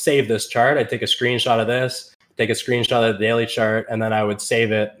I would save this chart. I'd take a screenshot of this, take a screenshot of the daily chart, and then I would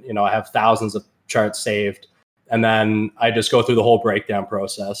save it. I have thousands of charts saved, and then I just go through the whole breakdown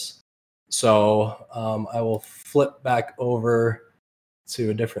process. So I will flip back over to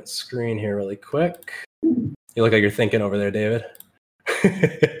a different screen here really quick. You look like you're thinking over there, David.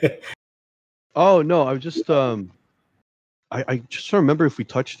 Oh no, I was just I just trying to remember if we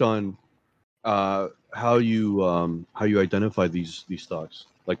touched on how you identify these stocks.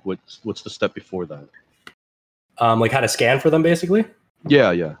 Like what's the step before that? Like how to scan for them, basically.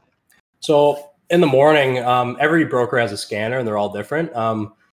 Yeah. So in the morning, every broker has a scanner, and they're all different.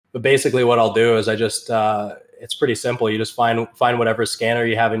 But basically, what I'll do is I just it's pretty simple. You just find whatever scanner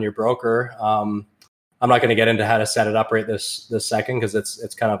you have in your broker. I'm not going to get into how to set it up right this second, because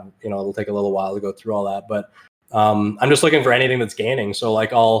it's kind of it'll take a little while to go through all that. But I'm just looking for anything that's gaining. So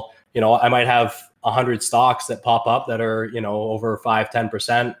like I might have 100 stocks that pop up that are over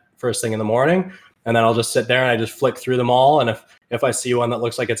 5-10% first thing in the morning. and then I'll just sit there and I just flick through them all. And if I see one that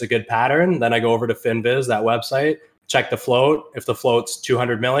looks like it's a good pattern, then I go over to FinViz, that website, check the float. If the float's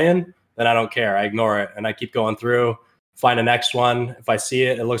 200 million, then I don't care. I ignore it and I keep going through, find the next one. If I see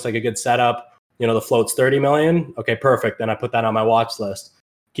it, it looks like a good setup. You know, the float's 30 million. Okay, perfect. Then I put that on my watch list.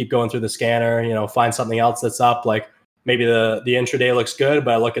 Keep going through the scanner, you know, find something else that's up. Like maybe the intraday looks good,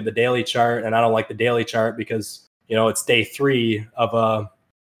 but I look at the daily chart and I don't like the daily chart because, you know, it's day 3 of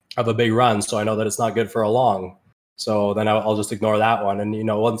a big run. So I know that it's not good for a long. So then I'll just ignore that one. And, you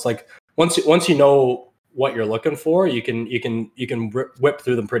know, once you know what you're looking for, you can whip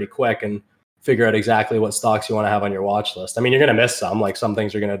through them pretty quick and figure out exactly what stocks you want to have on your watch list. I mean, you're going to miss some, like some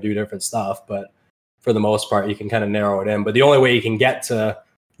things are going to do different stuff, but for the most part, you can kind of narrow it in. But the only way you can get to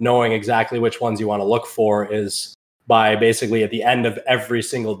knowing exactly which ones you want to look for is by basically at the end of every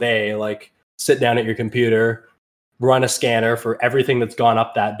single day, like sit down at your computer, run a scanner for everything that's gone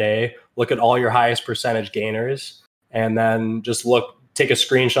up that day, look at all your highest percentage gainers, and then just take a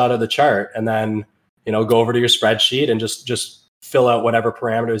screenshot of the chart, and then, you know, go over to your spreadsheet and just fill out whatever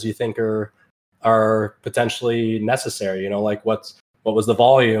parameters you think are potentially necessary. You know, like what was the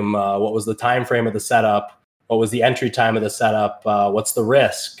volume, what was the time frame of the setup, what was the entry time of the setup, what's the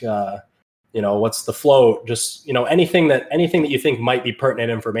risk, you know, what's the float, just, you know, anything that you think might be pertinent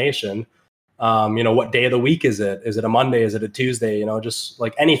information. You know, what day of the week is it? Is it a Monday? Is it a Tuesday? You know, just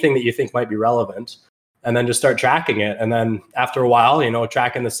like anything that you think might be relevant, and then just start tracking it. And then after a while, you know,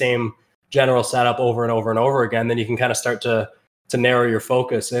 tracking the same general setup over and over and over again, then you can kind of start to narrow your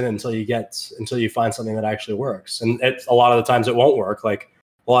focus in until you find something that actually works. And a lot of the times it won't work. Like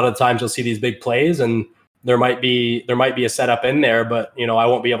a lot of the times you'll see these big plays and there might be a setup in there, but, you know, I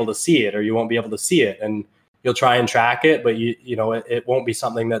won't be able to see it, or you won't be able to see it, and you'll try and track it, but you know, it won't be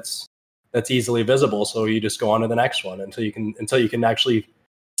something that's easily visible. So you just go on to the next one until you can actually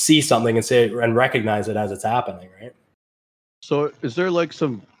see something and say and recognize it as it's happening. Right. So is there like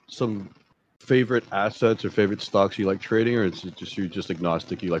some favorite assets or favorite stocks you like trading, or is it just you're just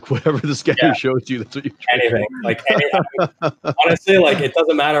agnostic? You like whatever the scanner shows you, that's what you trade? Anything. Like honestly, like it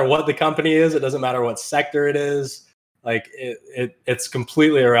doesn't matter what the company is, it doesn't matter what sector it is. Like it's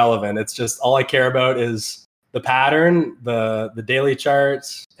completely irrelevant. It's just all I care about is the pattern, the daily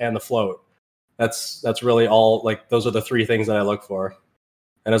charts, and the float. That's really all. Like those are the 3 things that I look for.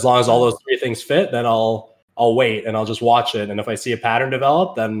 And as long as all those 3 things fit, then I'll wait and I'll just watch it. And if I see a pattern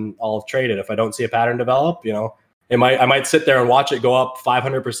develop, then I'll trade it. If I don't see a pattern develop, you know, I might sit there and watch it go up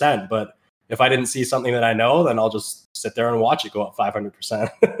 500%. But if I didn't see something that I know, then I'll just sit there and watch it go up 500%.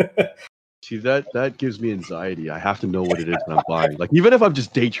 See, that gives me anxiety. I have to know what it is that I'm buying. Like even if I'm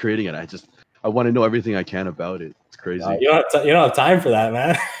just day trading it, I want to know everything I can about it. It's crazy. You don't have time for that,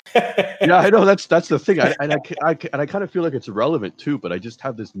 man. Yeah, I know. That's the thing. I kind of feel like it's irrelevant too, but I just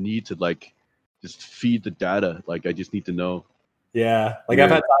have this need to like just feed the data. Like I just need to know. Yeah. Like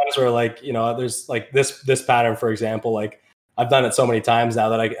I've had times where like, you know, there's like this pattern, for example, like I've done it so many times now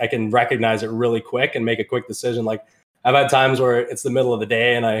that I can recognize it really quick and make a quick decision. Like I've had times where it's the middle of the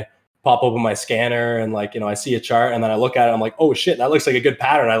day and I pop open my scanner and like, you know, I see a chart and then I look at it. I'm like, oh shit, that looks like a good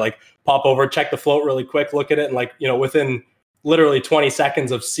pattern. I like pop over, check the float really quick, look at it. And like, you know, within literally 20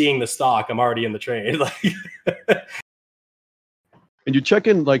 seconds of seeing the stock, I'm already in the trade. Like, and you're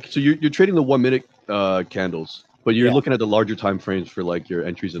checking like, so you're trading the 1 minute candles, but you're looking at the larger time frames for like your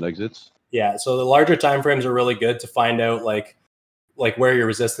entries and exits. Yeah. So the larger time frames are really good to find out like where your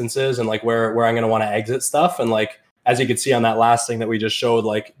resistance is and like where I'm going to want to exit stuff. And like, as you can see on that last thing that we just showed,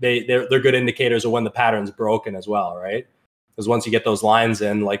 like they're good indicators of when the pattern's broken as well, right? Because once you get those lines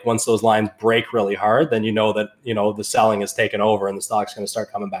in, like once those lines break really hard, then you know that, you know, the selling is taken over and the stock's going to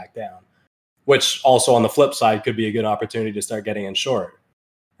start coming back down, which also on the flip side could be a good opportunity to start getting in short,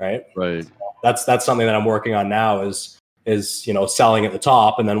 right? Right. So that's something that I'm working on now is, you know, selling at the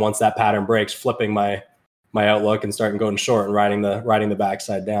top. And then once that pattern breaks, flipping my outlook and starting going short and riding the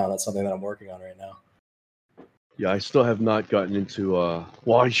backside down. That's something that I'm working on right now. Yeah, I still have not gotten into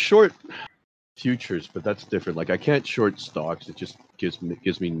I short futures, but that's different. Like I can't short stocks. It just gives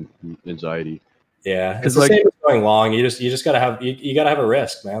me anxiety. Yeah, it's the same as going long. You just gotta have you gotta have a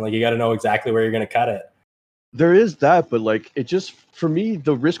risk, man. Like you gotta know exactly where you're gonna cut it. There is that, but like it just, for me,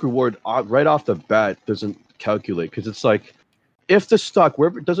 the risk reward right off the bat doesn't calculate, because it's like if the stock,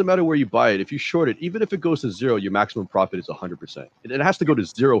 wherever, it doesn't matter where you buy it, if you short it, even if it goes to zero, your maximum profit is 100%. It has to go to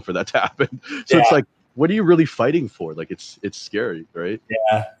zero for that to happen. So it's like, what are you really fighting for? Like it's scary, right?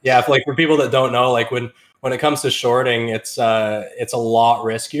 Yeah. Like for people that don't know, like when it comes to shorting, it's a lot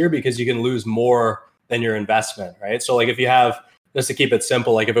riskier because you can lose more than your investment, right? So like if you have, just to keep it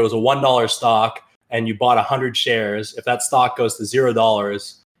simple, like if it was a $1 stock and you bought 100 shares, if that stock goes to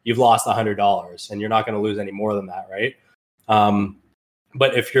 $0, you've lost $100, and you're not going to lose any more than that, right?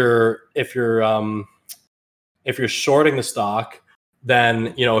 But if you're shorting the stock,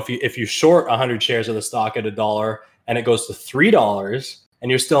 then if you short 100 shares of the stock at $1 and it goes to $3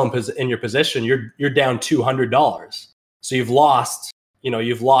 and you're still in your position, you're down $200. So you've lost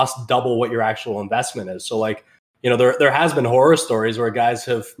double what your actual investment is. So like, there has been horror stories where guys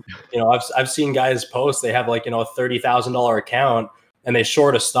have, I've seen guys post, they have like, a $30,000 account and they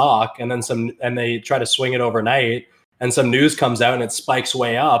short a stock and they try to swing it overnight, and some news comes out and it spikes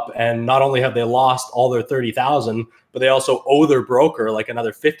way up. And not only have they lost all their 30,000, but they also owe their broker like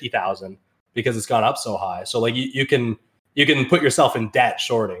another 50,000 because it's gone up so high. So like you can put yourself in debt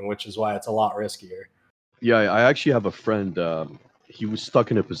shorting, which is why it's a lot riskier. Yeah, I actually have a friend. He was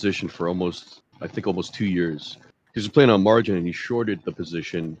stuck in a position for almost 2 years. He was playing on margin and he shorted the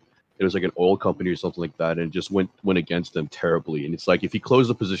position. It was like an oil company or something like that, and it just went against them terribly. And it's like if he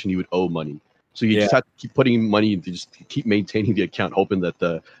closed the position, he would owe money. So you just had to keep putting money and just keep maintaining the account, hoping that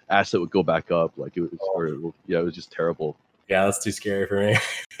the asset would go back up. Like it was just terrible. Yeah, that's too scary for me.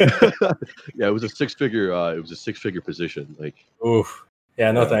 Yeah, it was a six-figure position. Like, oof.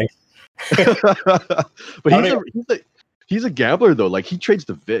 Yeah, no thanks. But he's a gambler though. Like he trades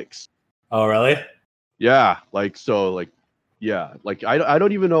the VIX. Oh, really? Yeah. Like so. Like yeah. Like I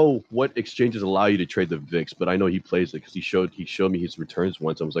don't even know what exchanges allow you to trade the VIX, but I know he plays it because he showed me his returns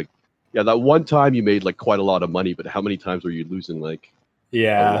once. I was like, yeah, that one time you made like quite a lot of money, but how many times were you losing like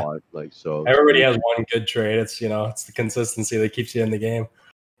a lot? Like so. Everybody has one good trade. It's it's the consistency that keeps you in the game.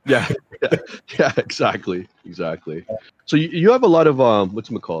 Yeah, exactly. So you have a lot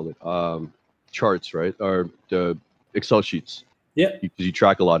of charts, right? Or the Excel sheets. Yeah. You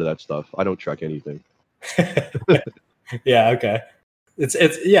track a lot of that stuff. I don't track anything. Yeah. Okay.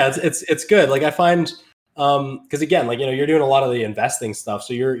 It's good. Like I find, because again, like you're doing a lot of the investing stuff,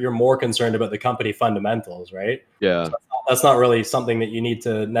 so you're more concerned about the company fundamentals, right? Yeah. So that's not really something that you need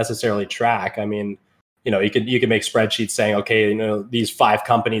to necessarily track. I mean, you could make spreadsheets saying, okay, these 5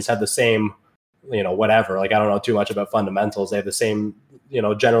 companies have the same, whatever. Like I don't know too much about fundamentals. They have the same,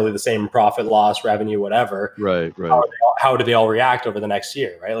 generally the same profit, loss, revenue, whatever. Right. How do they all react over the next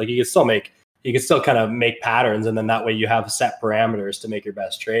year, right? Like you can still kind of make patterns, and then that way you have set parameters to make your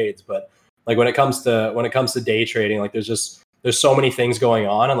best trades. But like when it comes to day trading, like there's so many things going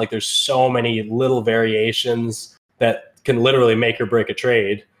on, and like there's so many little variations that can literally make or break a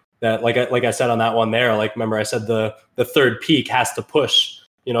trade. That like I said on that one there, like remember I said the third peak has to push,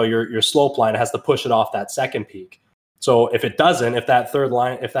 your slope line has to push it off that second peak. So if it doesn't, if that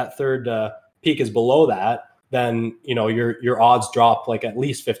third peak is below that, then your odds drop like at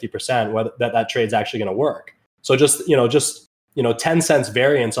least 50% whether that trade's actually going to work. So just 10 cents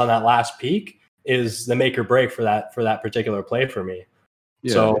variance on that last peak is the make or break for that particular play for me.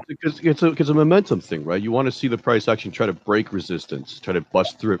 Yeah, so it's a momentum thing, right? You want to see the price action try to break resistance, try to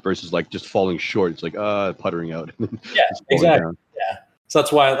bust through it versus like just falling short. It's like puttering out. Yeah, exactly. Down. Yeah. So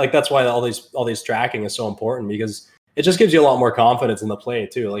that's why all these tracking is so important, because it just gives you a lot more confidence in the play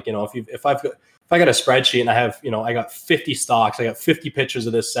too. Like, if I got a spreadsheet and I have, I got 50 stocks, I got 50 pictures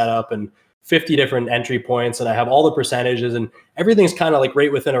of this setup and 50 different entry points, and I have all the percentages and everything's kind of like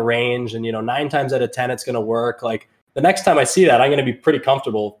right within a range, and 9 times out of 10 it's going to work. Like the next time I see that, I'm going to be pretty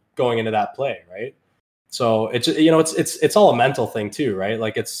comfortable going into that play, right? So it's it's all a mental thing too, right?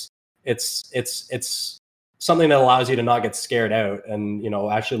 Like it's something that allows you to not get scared out and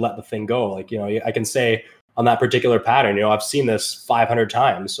actually let the thing go. Like I can say on that particular pattern, I've seen this 500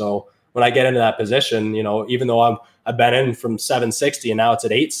 times. So when I get into that position, even though I've been in from 760 and now it's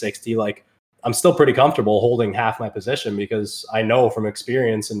at 860, like I'm still pretty comfortable holding half my position, because I know from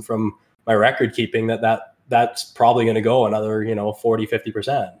experience and from my record keeping that's probably going to go another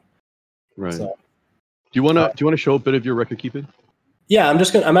 40-50%. Right. So, do you want to show a bit of your record keeping? Yeah,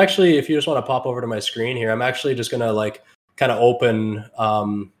 I'm actually, if you just want to pop over to my screen here, I'm actually just going to like kind of open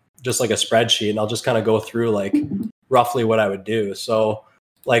just like a spreadsheet, and I'll just kind of go through like roughly what I would do. So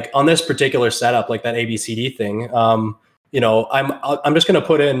like on this particular setup, like that ABCD thing, I'm just going to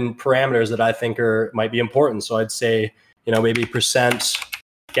put in parameters that I think might be important. So I'd say, maybe percent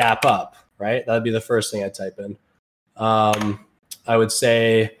gap up, right? That'd be the first thing I'd type in. I would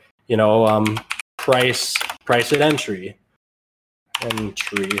say, price at entry,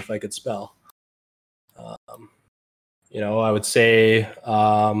 if I could spell. I would say,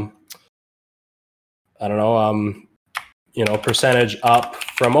 percentage up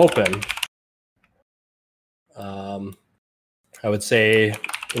from open. I would say,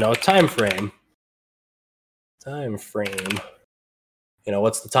 time frame.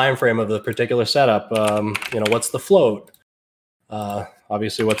 What's the time frame of the particular setup? What's the float?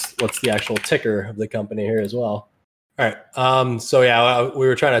 Obviously, what's the actual ticker of the company here as well. All right. So yeah, we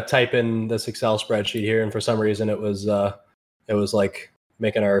were trying to type in this Excel spreadsheet here, and for some reason it was like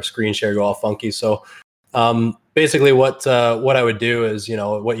making our screen share go all funky. So basically, what I would do is,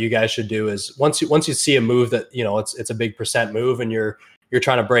 what you guys should do is once you see a move that it's a big percent move, and you're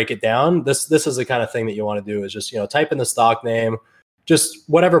trying to break it down. This is the kind of thing that you want to do is just type in the stock name, just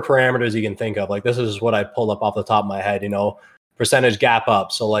whatever parameters you can think of. Like this is what I pulled up off the top of my head. Percentage gap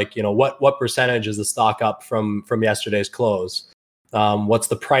up. So like, what percentage is the stock up from yesterday's close? What's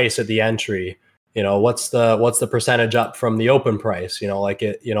the price at the entry? What's the percentage up from the open price?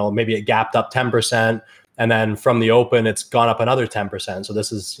 Maybe it gapped up 10%, and then from the open it's gone up another 10%. So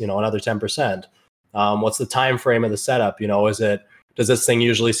this is, another 10%. What's the time frame of the setup? Does this thing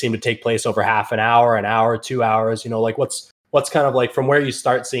usually seem to take place over half an hour, 2 hours? What's kind of like from where you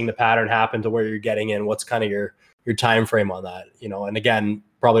start seeing the pattern happen to where you're getting in, what's kind of your time frame on that, and again,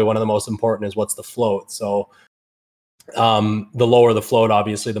 probably one of the most important is what's the float. So the lower the float,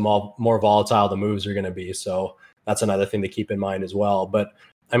 obviously the more volatile the moves are going to be. So that's another thing to keep in mind as well. But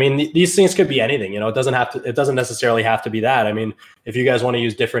I mean, these things could be anything, it doesn't necessarily have to be that. I mean, if you guys want to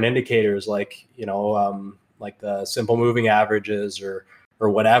use different indicators, like, like the simple moving averages or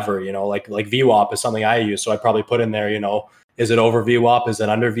whatever, like VWAP is something I use. So I probably put in there, is it over VWAP? Is it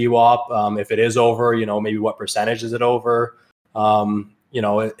under VWAP? If it is over, maybe what percentage is it over?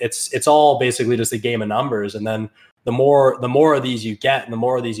 It's all basically just a game of numbers. And then the more of these you get, and the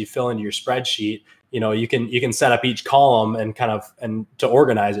more of these you fill into your spreadsheet, you can set up each column and and to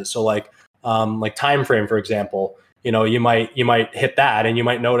organize it. So like time frame, for example, you might hit that, and you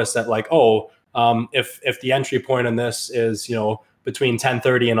might notice that like, if the entry point on this is between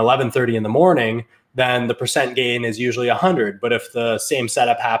 10:30 and 11:30 in the morning, then the percent gain is usually 100. But if the same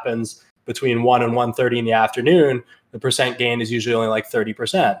setup happens between 1 and 1:30 in the afternoon, the percent gain is usually only like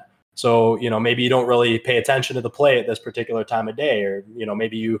 30%. So, maybe you don't really pay attention to the play at this particular time of day, or,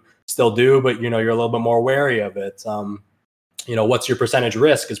 maybe you still do, but, you're a little bit more wary of it. What's your percentage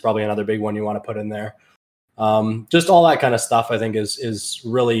risk is probably another big one you want to put in there. Just all that kind of stuff, I think is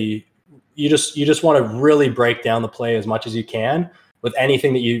really, you just want to really break down the play as much as you can with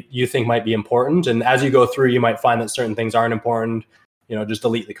anything that you think might be important. And as you go through, you might find that certain things aren't important, just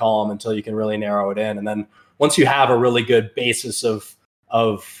delete the column until you can really narrow it in. And then once you have a really good basis of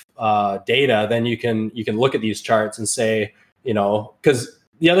data, then you can look at these charts and say, because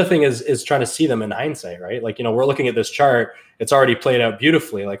the other thing is trying to see them in hindsight, right? Like, we're looking at this chart, it's already played out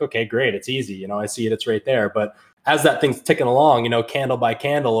beautifully. Like, okay, great. It's easy. I see it, it's right there. But as that thing's ticking along, candle by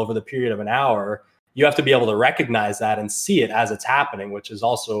candle over the period of an hour, you have to be able to recognize that and see it as it's happening, which is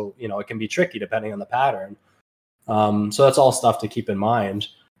also, it can be tricky depending on the pattern. So that's all stuff to keep in mind.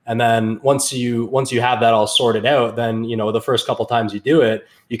 And then once you have that all sorted out, then, the first couple times you do it,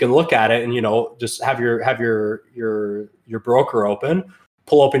 you can look at it and, just have your broker open,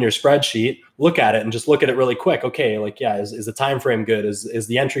 pull open your spreadsheet, look at it and just look at it really quick. Okay. Like, yeah, is the time frame good? Is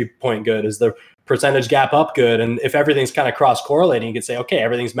the entry point good? Is the percentage gap up good? And if everything's kind of cross correlating, you can say, okay,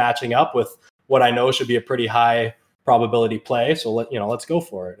 everything's matching up with what I know should be a pretty high probability play. So let's go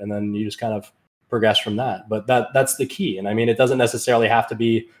for it. And then you just kind of progress from that. But that's the key. And I mean, it doesn't necessarily have to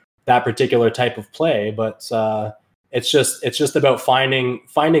be that particular type of play, but it's just about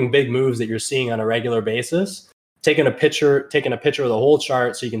finding big moves that you're seeing on a regular basis, taking a picture of the whole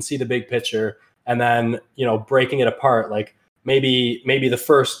chart so you can see the big picture, and then breaking it apart. Like maybe the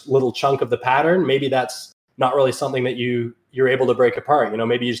first little chunk of the pattern, maybe that's not really something that you're able to break apart.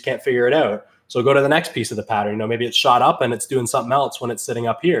 Maybe you just can't figure it out. So go to the next piece of the pattern. Maybe it's shot up and it's doing something else when it's sitting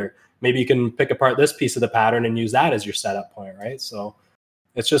up here. Maybe you can pick apart this piece of the pattern and use that as your setup point, right? So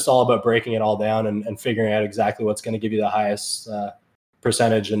it's just all about breaking it all down and figuring out exactly what's going to give you the highest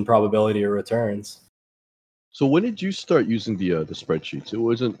percentage and probability of returns. So when did you start using the spreadsheets? It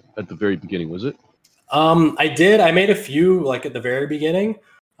wasn't at the very beginning, was it? I did. I made a few like at the very beginning,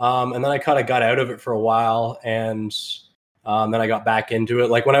 and then I kind of got out of it for a while, and then I got back into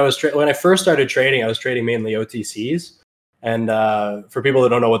it. Like when I first started trading, I was trading mainly OTCs. And for people that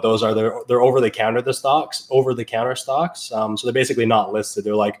don't know what those are, they're over the counter stocks. So they're basically not listed.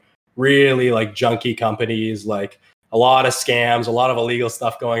 They're like really like junky companies, like a lot of scams, a lot of illegal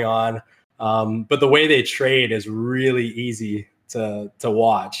stuff going on. But the way they trade is really easy to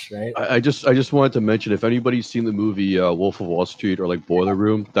watch, right? I just wanted to mention, if anybody's seen the movie Wolf of Wall Street or like Boiler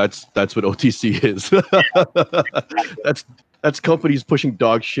Room, that's what OTC is. that's companies pushing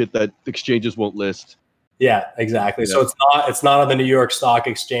dog shit that exchanges won't list. Yeah, exactly. Yeah. So it's not on the New York Stock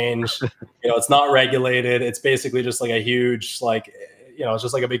Exchange. It's not regulated. It's basically just like a huge, like, it's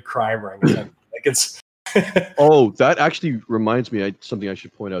just like a big crime ring. Like it's Oh, that actually reminds me. Something I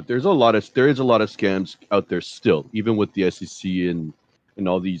should point out. There is a lot of scams out there still, even with the SEC and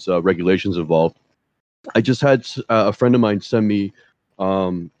all these regulations involved. I just had a friend of mine send me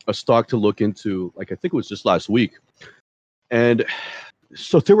a stock to look into. Like I think it was just last week, and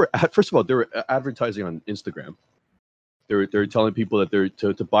so first of all they were advertising on Instagram. They're telling people that they're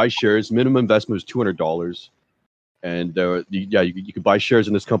to buy shares. Minimum investment was $200. And you could buy shares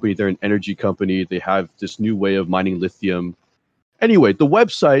in this company. They're an energy company. They have this new way of mining lithium. Anyway, the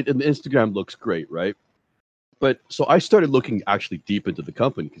website and the Instagram looks great, right? But so I started looking actually deep into the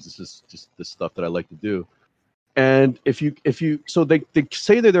company because this is just the stuff that I like to do. And if you so they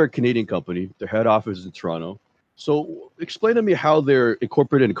say that they're a Canadian company. Their head office is in Toronto. So explain to me how they're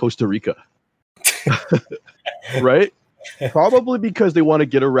incorporated in Costa Rica, right? Probably because they want to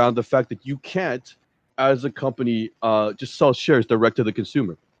get around the fact that you can't, as a company, just sell shares direct to the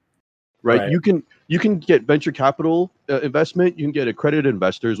consumer, right? You can get venture capital investment. You can get accredited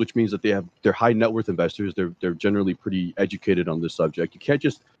investors, which means that they're high net worth investors. They're generally pretty educated on this subject. You can't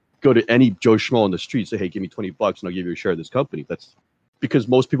just go to any Joe Schmo on the street, say, hey, give me $20 and I'll give you a share of this company. That's because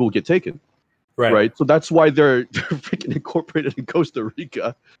most people will get taken, right? So that's why they're freaking incorporated in Costa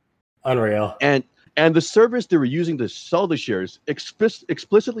Rica. Unreal. And the service they were using to sell the shares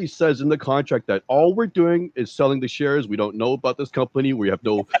explicitly says in the contract that all we're doing is selling the shares. We don't know about this company. We have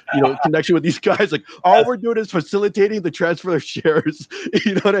no, connection with these guys. Like all we're doing is facilitating the transfer of shares.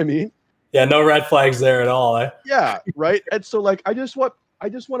 You know what I mean? Yeah, no red flags there at all. Eh? Yeah, right. And so, like, I just want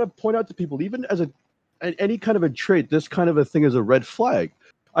to point out to people, even as any kind of a trade, this kind of a thing is a red flag.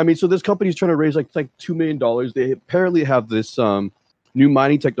 I mean, so this company is trying to raise like $2 million. They apparently have this new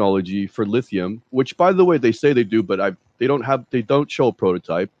mining technology for lithium, which, by the way, they say they do, but they don't show a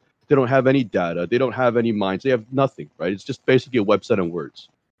prototype. They don't have any data. They don't have any mines. They have nothing, right? It's just basically a website and words.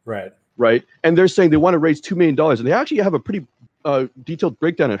 Right. And they're saying they want to raise $2 million, and they actually have a pretty detailed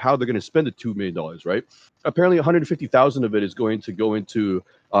breakdown of how they're going to spend the $2 million, right? Apparently 150,000 of it is going to go into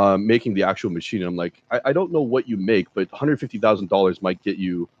making the actual machine. And I'm like, I don't know what you make, but $150,000 might get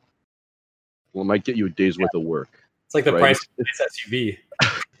you a day's worth of work. It's like the price of this SUV.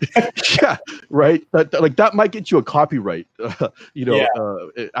 Yeah, right. That might get you a copyright,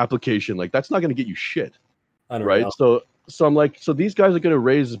 application. Like that's not going to get you shit, right? So I'm like, so these guys are going to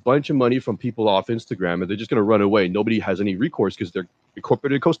raise a bunch of money from people off Instagram, and they're just going to run away. Nobody has any recourse because they're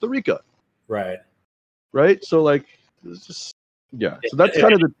incorporated in Costa Rica, right. So like, it's just So that's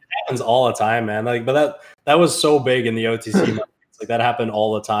kind of it happens all the time, man. Like, but that was so big in the OTC markets. Like that happened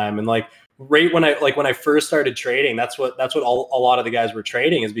all the time, and like. Right when I first started trading, that's what a lot of the guys were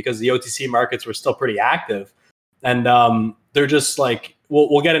trading is because the OTC markets were still pretty active, and they're just like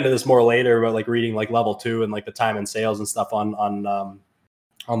we'll get into this more later, but like reading like level 2 and like the time and sales and stuff on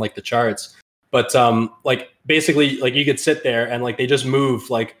like the charts, but like basically like you could sit there and like they just move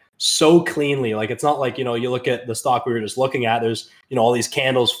like so cleanly. Like it's not like you look at the stock we were just looking at. There's all these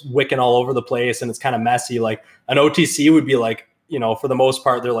candles wicking all over the place, and it's kind of messy. Like an OTC would be like. For the most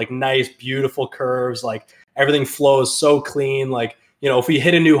part, they're like nice, beautiful curves. Like everything flows so clean. Like, if we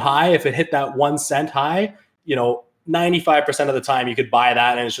hit a new high, if it hit that 1 cent high, 95% of the time you could buy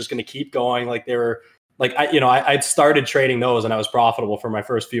that and it's just going to keep going. Like they were like, I'd started trading those and I was profitable for my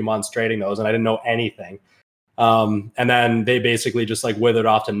first few months trading those and I didn't know anything. And then they basically just like withered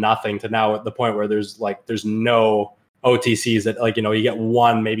off to nothing to now at the point where there's no OTCs that like, you get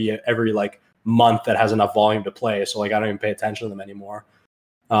one maybe every like month that has enough volume to play. So like I don't even pay attention to them anymore.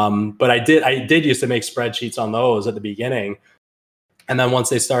 But I did used to make spreadsheets on those at the beginning. And then once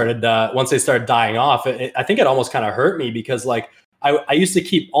they started dying off, I think it almost kind of hurt me because like I used to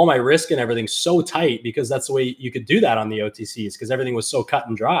keep all my risk and everything so tight because that's the way you could do that on the OTCs because everything was so cut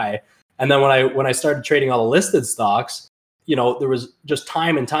and dry. And then when I started trading all the listed stocks, there was just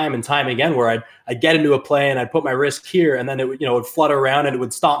time and time again where I'd get into a play and I'd put my risk here and then it would, would flutter around and it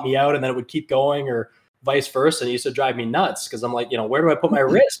would stop me out and then it would keep going or vice versa. And it used to drive me nuts because I'm like, where do I put my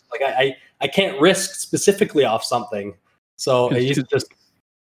risk? Like I can't risk specifically off something. So I used to just.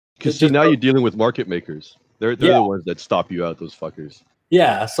 Because now you're dealing with market makers. They're the ones that stop you out, those fuckers.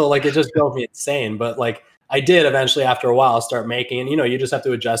 Yeah. So like it just drove me insane. But like I did eventually after a while start making, and you just have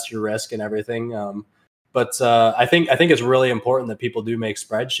to adjust your risk and everything. But I think it's really important that people do make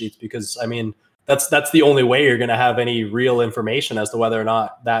spreadsheets because I mean that's the only way you're going to have any real information as to whether or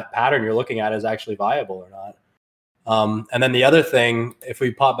not that pattern you're looking at is actually viable or not. And then the other thing, if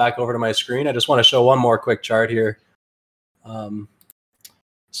we pop back over to my screen, I just want to show one more quick chart here.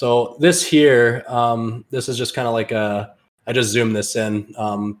 So this here, this is just kind of like I just zoomed this in,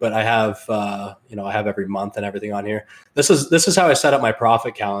 but I have I have every month and everything on here. This is how I set up my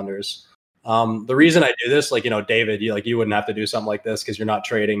profit calendars. The reason I do this, like, David, you wouldn't have to do something like this because you're not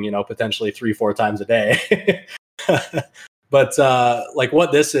trading, potentially 3-4 times a day. But like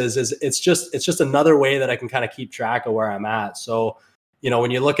what this is it's just another way that I can kind of keep track of where I'm at. So,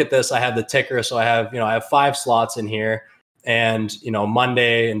 when you look at this, I have the ticker. So I have 5 slots in here, and,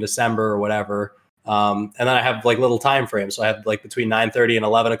 Monday in December or whatever. And then I have like little time frames. So I have like between 9:30 and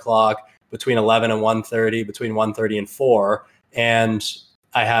 11 o'clock, between 11 and 1:30, between 1:30 and 4. And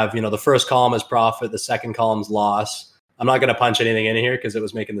I have, the first column is profit, the second column's loss. I'm not going to punch anything in here because it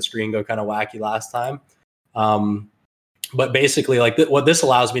was making the screen go kind of wacky last time. But basically, like what this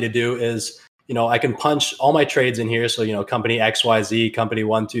allows me to do is, I can punch all my trades in here. So, company XYZ, company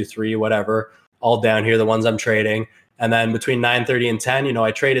 1, 2, 3, whatever, all down here, the ones I'm trading. And then between 9:30 and 10,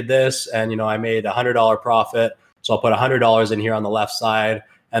 I traded this, and, I made $100 profit. So I'll put $100 in here on the left side.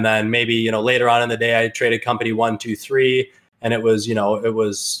 And then maybe, later on in the day, I traded company 1, 2, 3, and it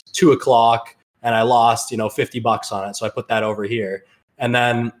was 2 o'clock, and I lost, $50 on it. So I put that over here. And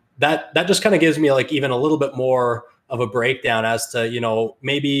then that just kind of gives me like even a little bit more of a breakdown as to,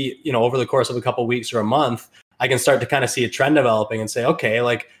 maybe, over the course of a couple of weeks or a month, I can start to kind of see a trend developing and say, okay,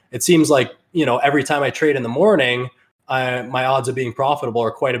 like it seems like, every time I trade in the morning, my odds of being profitable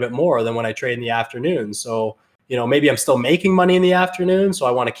are quite a bit more than when I trade in the afternoon. So, maybe I'm still making money in the afternoon, so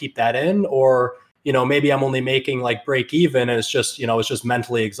I want to keep that in, or, maybe I'm only making like break even, and it's just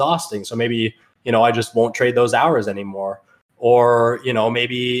mentally exhausting. So maybe, I just won't trade those hours anymore. Or,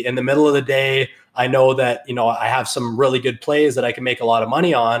 maybe in the middle of the day, I know that, I have some really good plays that I can make a lot of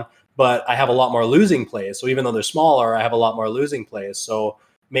money on, but I have a lot more losing plays. So even though they're smaller, I have a lot more losing plays. So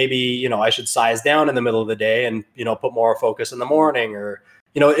maybe, I should size down in the middle of the day and, put more focus in the morning, or,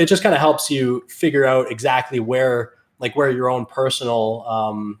 it just kind of helps you figure out exactly where your own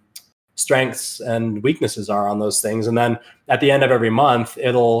personal strengths and weaknesses are on those things. And then at the end of every month,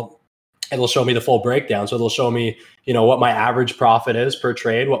 it'll show me the full breakdown. So it'll show me, what my average profit is per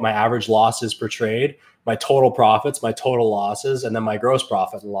trade, what my average loss is per trade, my total profits, my total losses, and then my gross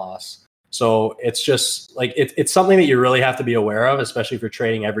profit and loss. So it's just like, it's something that you really have to be aware of, especially if you're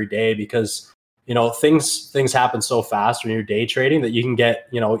trading every day, because, things happen so fast when you're day trading that you can get,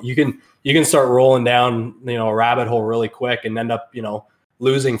 you can start rolling down, a rabbit hole really quick and end up,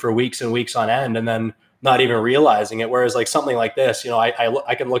 losing for weeks and weeks on end, and then not even realizing it. Whereas like something like this,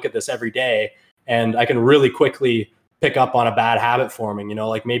 I can look at this every day, and I can really quickly pick up on a bad habit forming,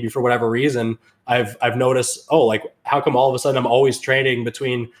 like maybe for whatever reason, I've noticed, oh, like how come all of a sudden I'm always trading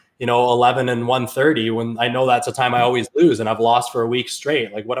between, 11 and 1:30 when I know that's a time I always lose, and I've lost for a week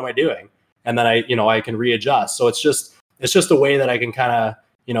straight. Like, what am I doing? And then I can readjust. So it's just a way that I can kind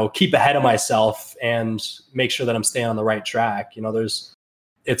of, keep ahead of myself and make sure that I'm staying on the right track.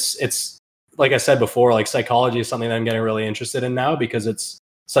 It's like I said before, like psychology is something that I'm getting really interested in now because it's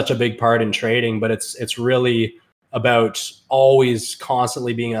such a big part in trading, but it's really about always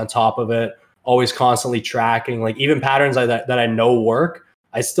constantly being on top of it, always constantly tracking, like even patterns that I know work,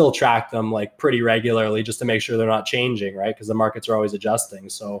 I still track them like pretty regularly just to make sure they're not changing, right? Because the markets are always adjusting.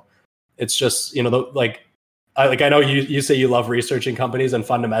 So it's just, I know you say you love researching companies and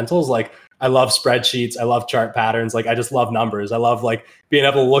fundamentals. Like I love spreadsheets. I love chart patterns. Like I just love numbers. I love like being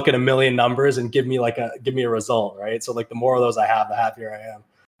able to look at a million numbers and give me a result. Right. So like the more of those I have, the happier I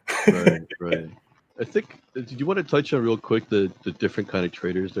am. Right. I think, did you want to touch on real quick the different kind of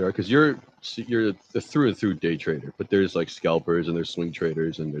traders there are? Because you're a through and through day trader, but there's like scalpers and there's swing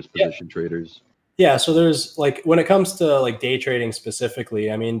traders and there's position traders. Yeah. So there's like, when it comes to like day trading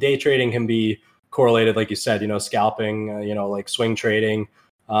specifically, I mean, day trading can be correlated, like you said, scalping, like swing trading.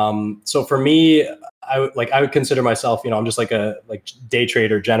 So for me, I would consider myself, I'm just like a day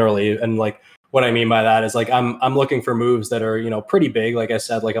trader generally. And like, what I mean by that is like, I'm looking for moves that are, pretty big. Like I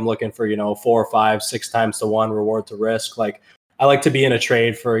said, like I'm looking for, 4, 5, 6 times to 1 reward to risk. Like I like to be in a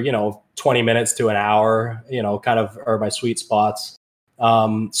trade for, 20 minutes to an hour, kind of are my sweet spots.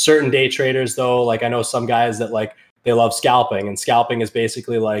 Certain day traders though, like I know some guys that like, they love scalping, and scalping is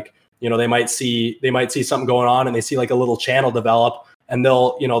basically like, they might see something going on and they see like a little channel develop, and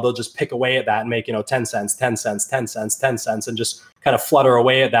they'll just pick away at that and make, 10 cents, 10 cents, 10 cents, 10 cents, and just kind of flutter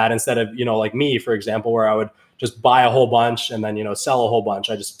away at that instead of, like me, for example, where I would just buy a whole bunch and then, sell a whole bunch.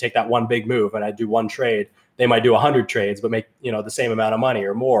 I just take that one big move and I do one trade. They might do 100 trades, but make, the same amount of money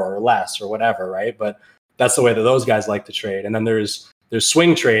or more or less or whatever. Right. But that's the way that those guys like to trade. And then there's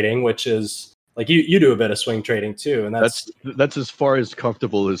swing trading, which is, like you do a bit of swing trading too, and that's as far as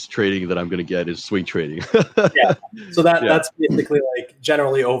comfortable as trading that I'm going to get is swing trading. Yeah, so that's basically like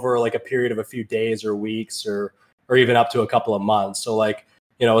generally over like a period of a few days or weeks or even up to a couple of months. So like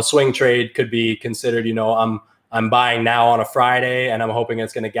a swing trade could be considered. I'm I'm buying now on a Friday and I'm hoping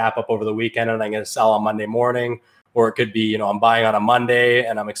it's going to gap up over the weekend and I'm going to sell on Monday morning. Or it could be, you know, I'm buying on a Monday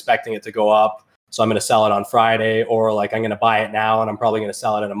and I'm expecting it to go up, so I'm going to sell it on Friday. Or like I'm going to buy it now and I'm probably going to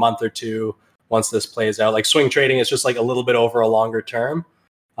sell it in a month or two once this plays out. Like swing trading is just like a little bit over a longer term.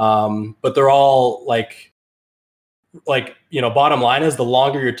 But they're all like, you know, bottom line is the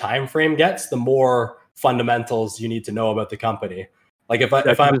longer your time frame gets, the more fundamentals you need to know about the company. Like if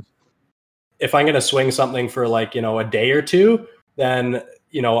I'm going to swing something for like, you know, a day or two, then,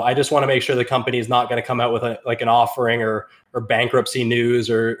 you know, I just want to make sure the company is not going to come out with an offering or bankruptcy news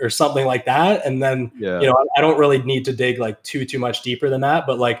or something like that. And then, you know, I don't really need to dig like too much deeper than that.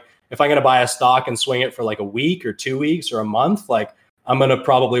 But like, if I'm going to buy a stock and swing it for like a week or 2 weeks or a month, like I'm going to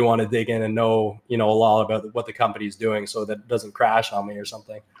probably want to dig in and know, you know, a lot about what the company's doing so that it doesn't crash on me or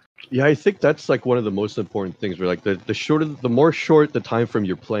something. Yeah, I think that's like one of the most important things. Where like the more short the time frame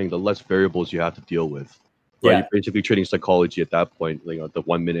you're playing, the less variables you have to deal with. Right, you're basically trading psychology at that point, you know, the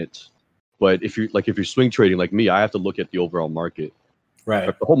 1 minute. But if you're swing trading like me, I have to look at the overall market. Right.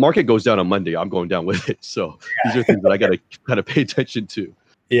 If the whole market goes down on Monday, I'm going down with it. So these are things that I gotta kind of pay attention to.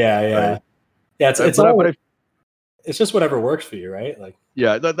 Yeah. It's just whatever works for you, right? Like.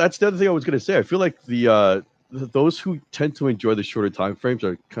 Yeah, that's the other thing I was gonna say. I feel like those who tend to enjoy the shorter time frames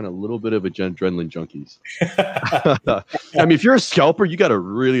are kind of a little bit of adrenaline junkies. I mean, if you're a scalper, you gotta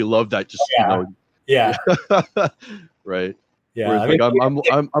really love that. Just you know. Yeah. Right. Yeah. Whereas, I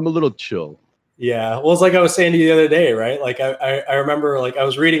mean, I'm a little chill. Yeah. Well, it's like I was saying to you the other day, right? Like I remember like I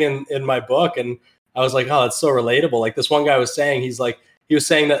was reading in my book and I was like, oh, it's so relatable. Like this one guy was saying, he was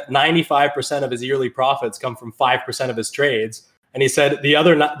saying that 95% of his yearly profits come from 5% of his trades. And he said the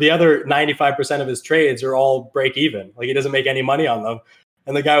other 95% of his trades are all break even. Like he doesn't make any money on them.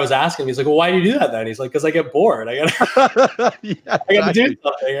 And the guy was asking me, he's like, well, why do you do that then? He's like, because I get bored. I gotta do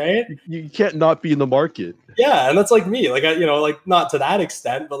something, right? You can't not be in the market. Yeah, and that's like me. Like you know, like not to that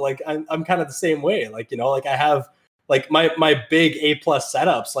extent, but like I'm kind of the same way. Like, you know, like I have like my big A+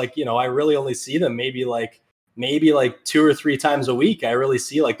 setups, like, you know, I really only see them maybe like 2 or 3 times a week. I really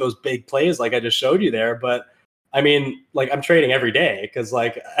see like those big plays like I just showed you there. But I mean, like I'm trading every day because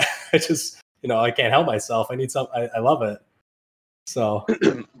like I just, you know, I can't help myself. I need some. I love it. So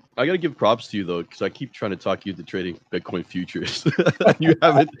I gotta give props to you though, because I keep trying to talk you into trading Bitcoin futures, and you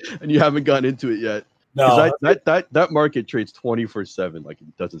haven't gotten into it yet. No, that market trades 24/7, like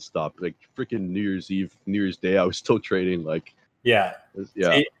it doesn't stop. Like freaking New Year's Eve, New Year's Day, I was still trading. Like yeah.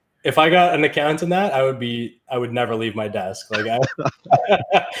 See, if I got an account in that, I would never leave my desk. Like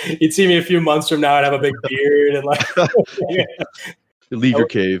you'd see me a few months from now, I'd have a big beard and like leave your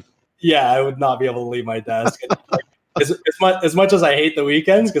cave. Yeah, I would not be able to leave my desk. As much as I hate the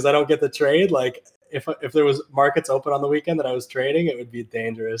weekends because I don't get to trade, like if there was markets open on the weekend that I was trading, it would be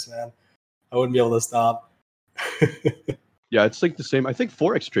dangerous, man. I wouldn't be able to stop. Yeah, it's like the same. I think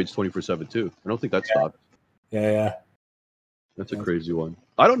Forex trades 24/7 too. I don't think that stopped. Yeah. That's a crazy one.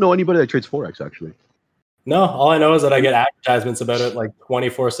 I don't know anybody that trades Forex actually. No, all I know is that I get advertisements about it like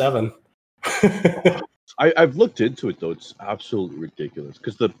 24/7. I've looked into it though. It's absolutely ridiculous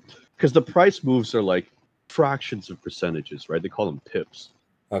because the price moves are like fractions of percentages, right? They call them pips.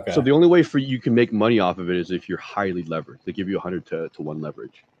 Okay. So the only way for you can make money off of it is if you're highly levered. They give you 100 to 1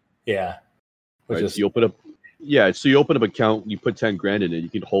 leverage. Yeah. Right? So you open up an account, you put 10 grand in it, you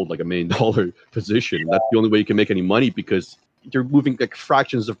can hold like $1 million position. Yeah. That's the only way you can make any money because you're moving like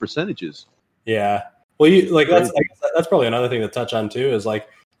fractions of percentages. Yeah. Well, that's probably another thing to touch on too is like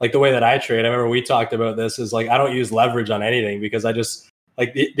the way that I trade. I remember we talked about this is like I don't use leverage on anything because I just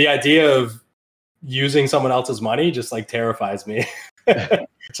like the idea of using someone else's money just like terrifies me.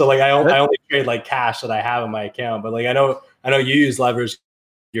 So like I only trade like cash that I have in my account, but like I know you use leverage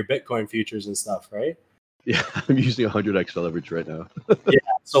your Bitcoin futures and stuff, right? Yeah, I'm using 100x leverage right now. Yeah,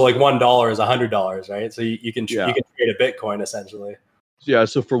 so like $1 is $100, right? So you can trade a Bitcoin essentially. Yeah,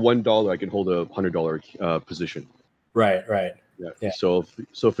 so for $1 I can hold a $100 position. Right. Yeah. So if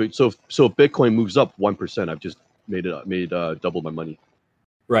Bitcoin moves up 1%, I've just made double my money.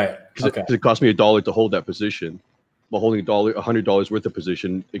 Right. Because it cost me $1 to hold that position. While holding $100 worth of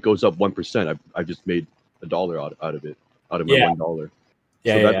position, it goes up 1%. I just made $1 out of it, out of my $1.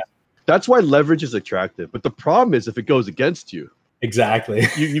 Yeah. That's why leverage is attractive. But the problem is if it goes against you. Exactly.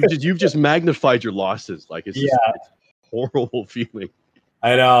 you've just magnified your losses. Like it's a horrible feeling.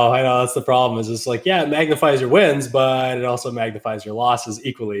 I know. That's the problem. Is it's like, it magnifies your wins, but it also magnifies your losses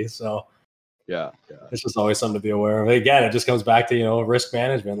equally. So yeah. It's just always something to be aware of. Again, it just comes back to, risk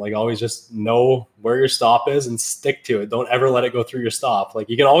management. Like always just know where your stop is and stick to it. Don't ever let it go through your stop. Like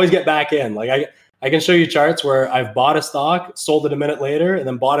you can always get back in. Like I can show you charts where I've bought a stock, sold it a minute later, and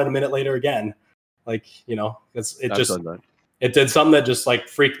then bought it a minute later again. Like, you know, it I've just done that. it did something that just like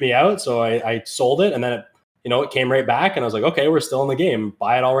freaked me out. So I sold it, and then it came right back, and I was like, okay, we're still in the game.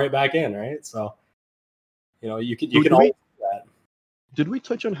 Buy it all right back in, right? So, you can always do that. Did we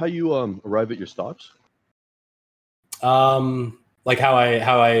touch on how you arrive at your stops? Like how I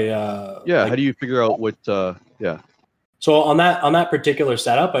Yeah. like, How do you figure out what? Yeah. so on that particular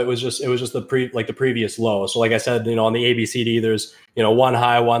setup, it was just the previous low. So like I said, on the ABCD, there's one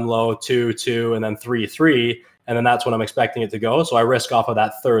high, one low, two, and then three, and then that's when I'm expecting it to go. So I risk off of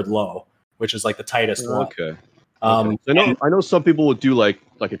that third low, which is like the tightest one. Okay. I know some people will do like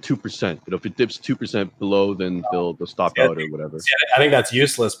a 2%, but if it dips 2% below, then they'll stop out or whatever. I think that's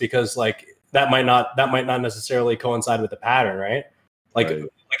useless because like that might not necessarily coincide with the pattern, right? Like, Right.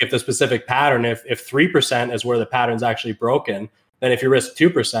 like if the specific pattern, if 3% is where the pattern's actually broken, then if you risk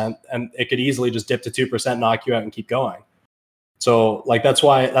 2%, and it could easily just dip to 2%, knock you out, and keep going. So like that's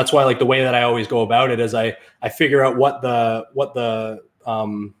why like the way that I always go about it is I figure out what the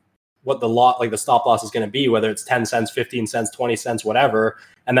lot, like the stop loss, is going to be, whether it's 10 cents, 15 cents, 20 cents, whatever,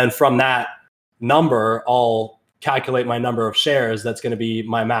 and then from that number I'll calculate my number of shares that's going to be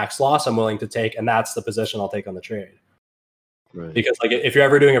my max loss I'm willing to take, and that's the position I'll take on the trade. Right. Because like if you're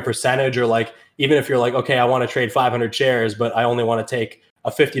ever doing a percentage, or like even if you're like, okay, I want to trade 500 shares but I only want to take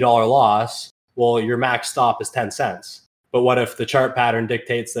a $50 loss, well, your max stop is 10 cents. But what if the chart pattern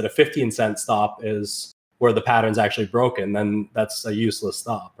dictates that a 15-cent stop is where the pattern's actually broken? Then that's a useless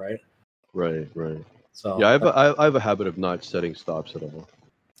stop, right? Right. So Yeah, I have a habit of not setting stops at all.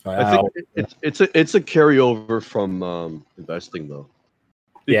 I wow. think it's a carryover from investing though,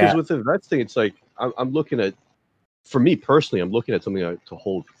 because with investing, it's like I'm looking at, for me personally, I'm looking at something to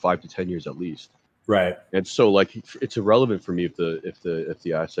hold for 5 to 10 years at least. Right. And so like it's irrelevant for me if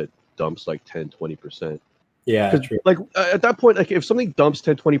the asset dumps like 10-20%. Yeah, true. Like at that point, like if something dumps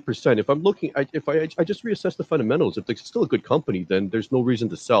 10-20%, if I'm looking, I just reassess the fundamentals. If it's still a good company, then there's no reason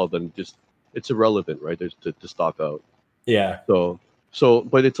to sell. Then just it's irrelevant, right? There's to stop out. Yeah. So,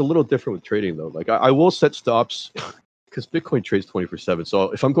 but it's a little different with trading though. Like I will set stops because Bitcoin trades 24/7.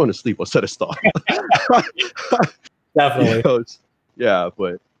 So if I'm going to sleep, I'll set a stop. Definitely. Yeah,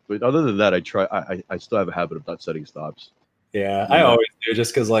 but other than that, I still have a habit of not setting stops. Yeah, I always do,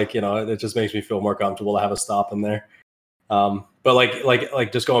 just because like it just makes me feel more comfortable to have a stop in there. But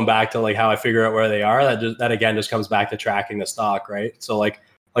like just going back to like how I figure out where they are, that again just comes back to tracking the stock, right? So like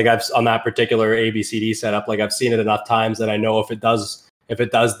I've on that particular ABCD setup, like I've seen it enough times that I know if it does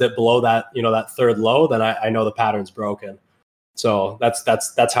dip below that that third low, then I know the pattern's broken. So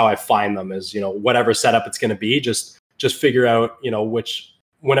that's how I find them, is whatever setup it's going to be, just figure out which,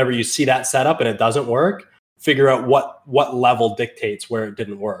 whenever you see that setup and it doesn't work, figure out what level dictates where it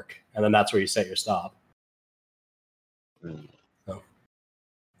didn't work, and then that's where you set your stop. So,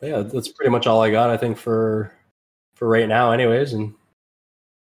 yeah, that's pretty much all I got, I think, for right now, anyways. And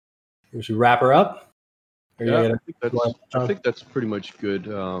we should wrap her up. Yeah, I think that's pretty much good.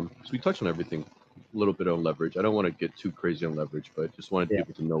 So we touched on everything. A little bit on leverage. I don't want to get too crazy on leverage, but just wanted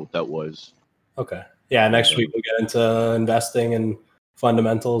people to know what that was. Okay. Yeah, next week we'll get into investing and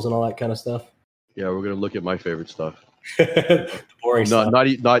fundamentals and all that kind of stuff. Yeah, we're gonna look at my favorite stuff. The boring stuff. Not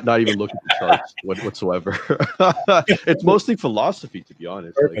even look at the charts whatsoever. It's mostly philosophy, to be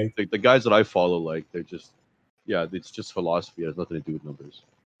honest. Like, the guys that I follow, like they're just, it's just philosophy. It has nothing to do with numbers.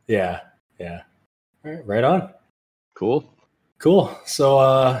 Yeah. All right, right on. Cool.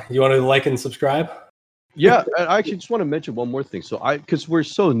 So you want to like and subscribe? Yeah, I actually just want to mention one more thing. So because we're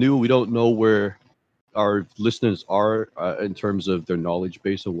so new, we don't know where our listeners are in terms of their knowledge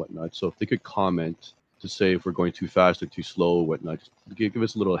base and whatnot. So if they could comment to say if we're going too fast or too slow or whatnot, just give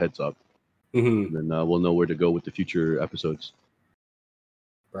us a little heads up. Mm-hmm. And then we'll know where to go with the future episodes.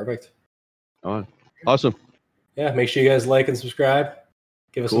 Perfect. Awesome. Yeah, make sure you guys like and subscribe.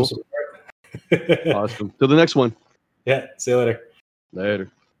 Give us some support. Awesome. Till the next one. Yeah, see you later. Later.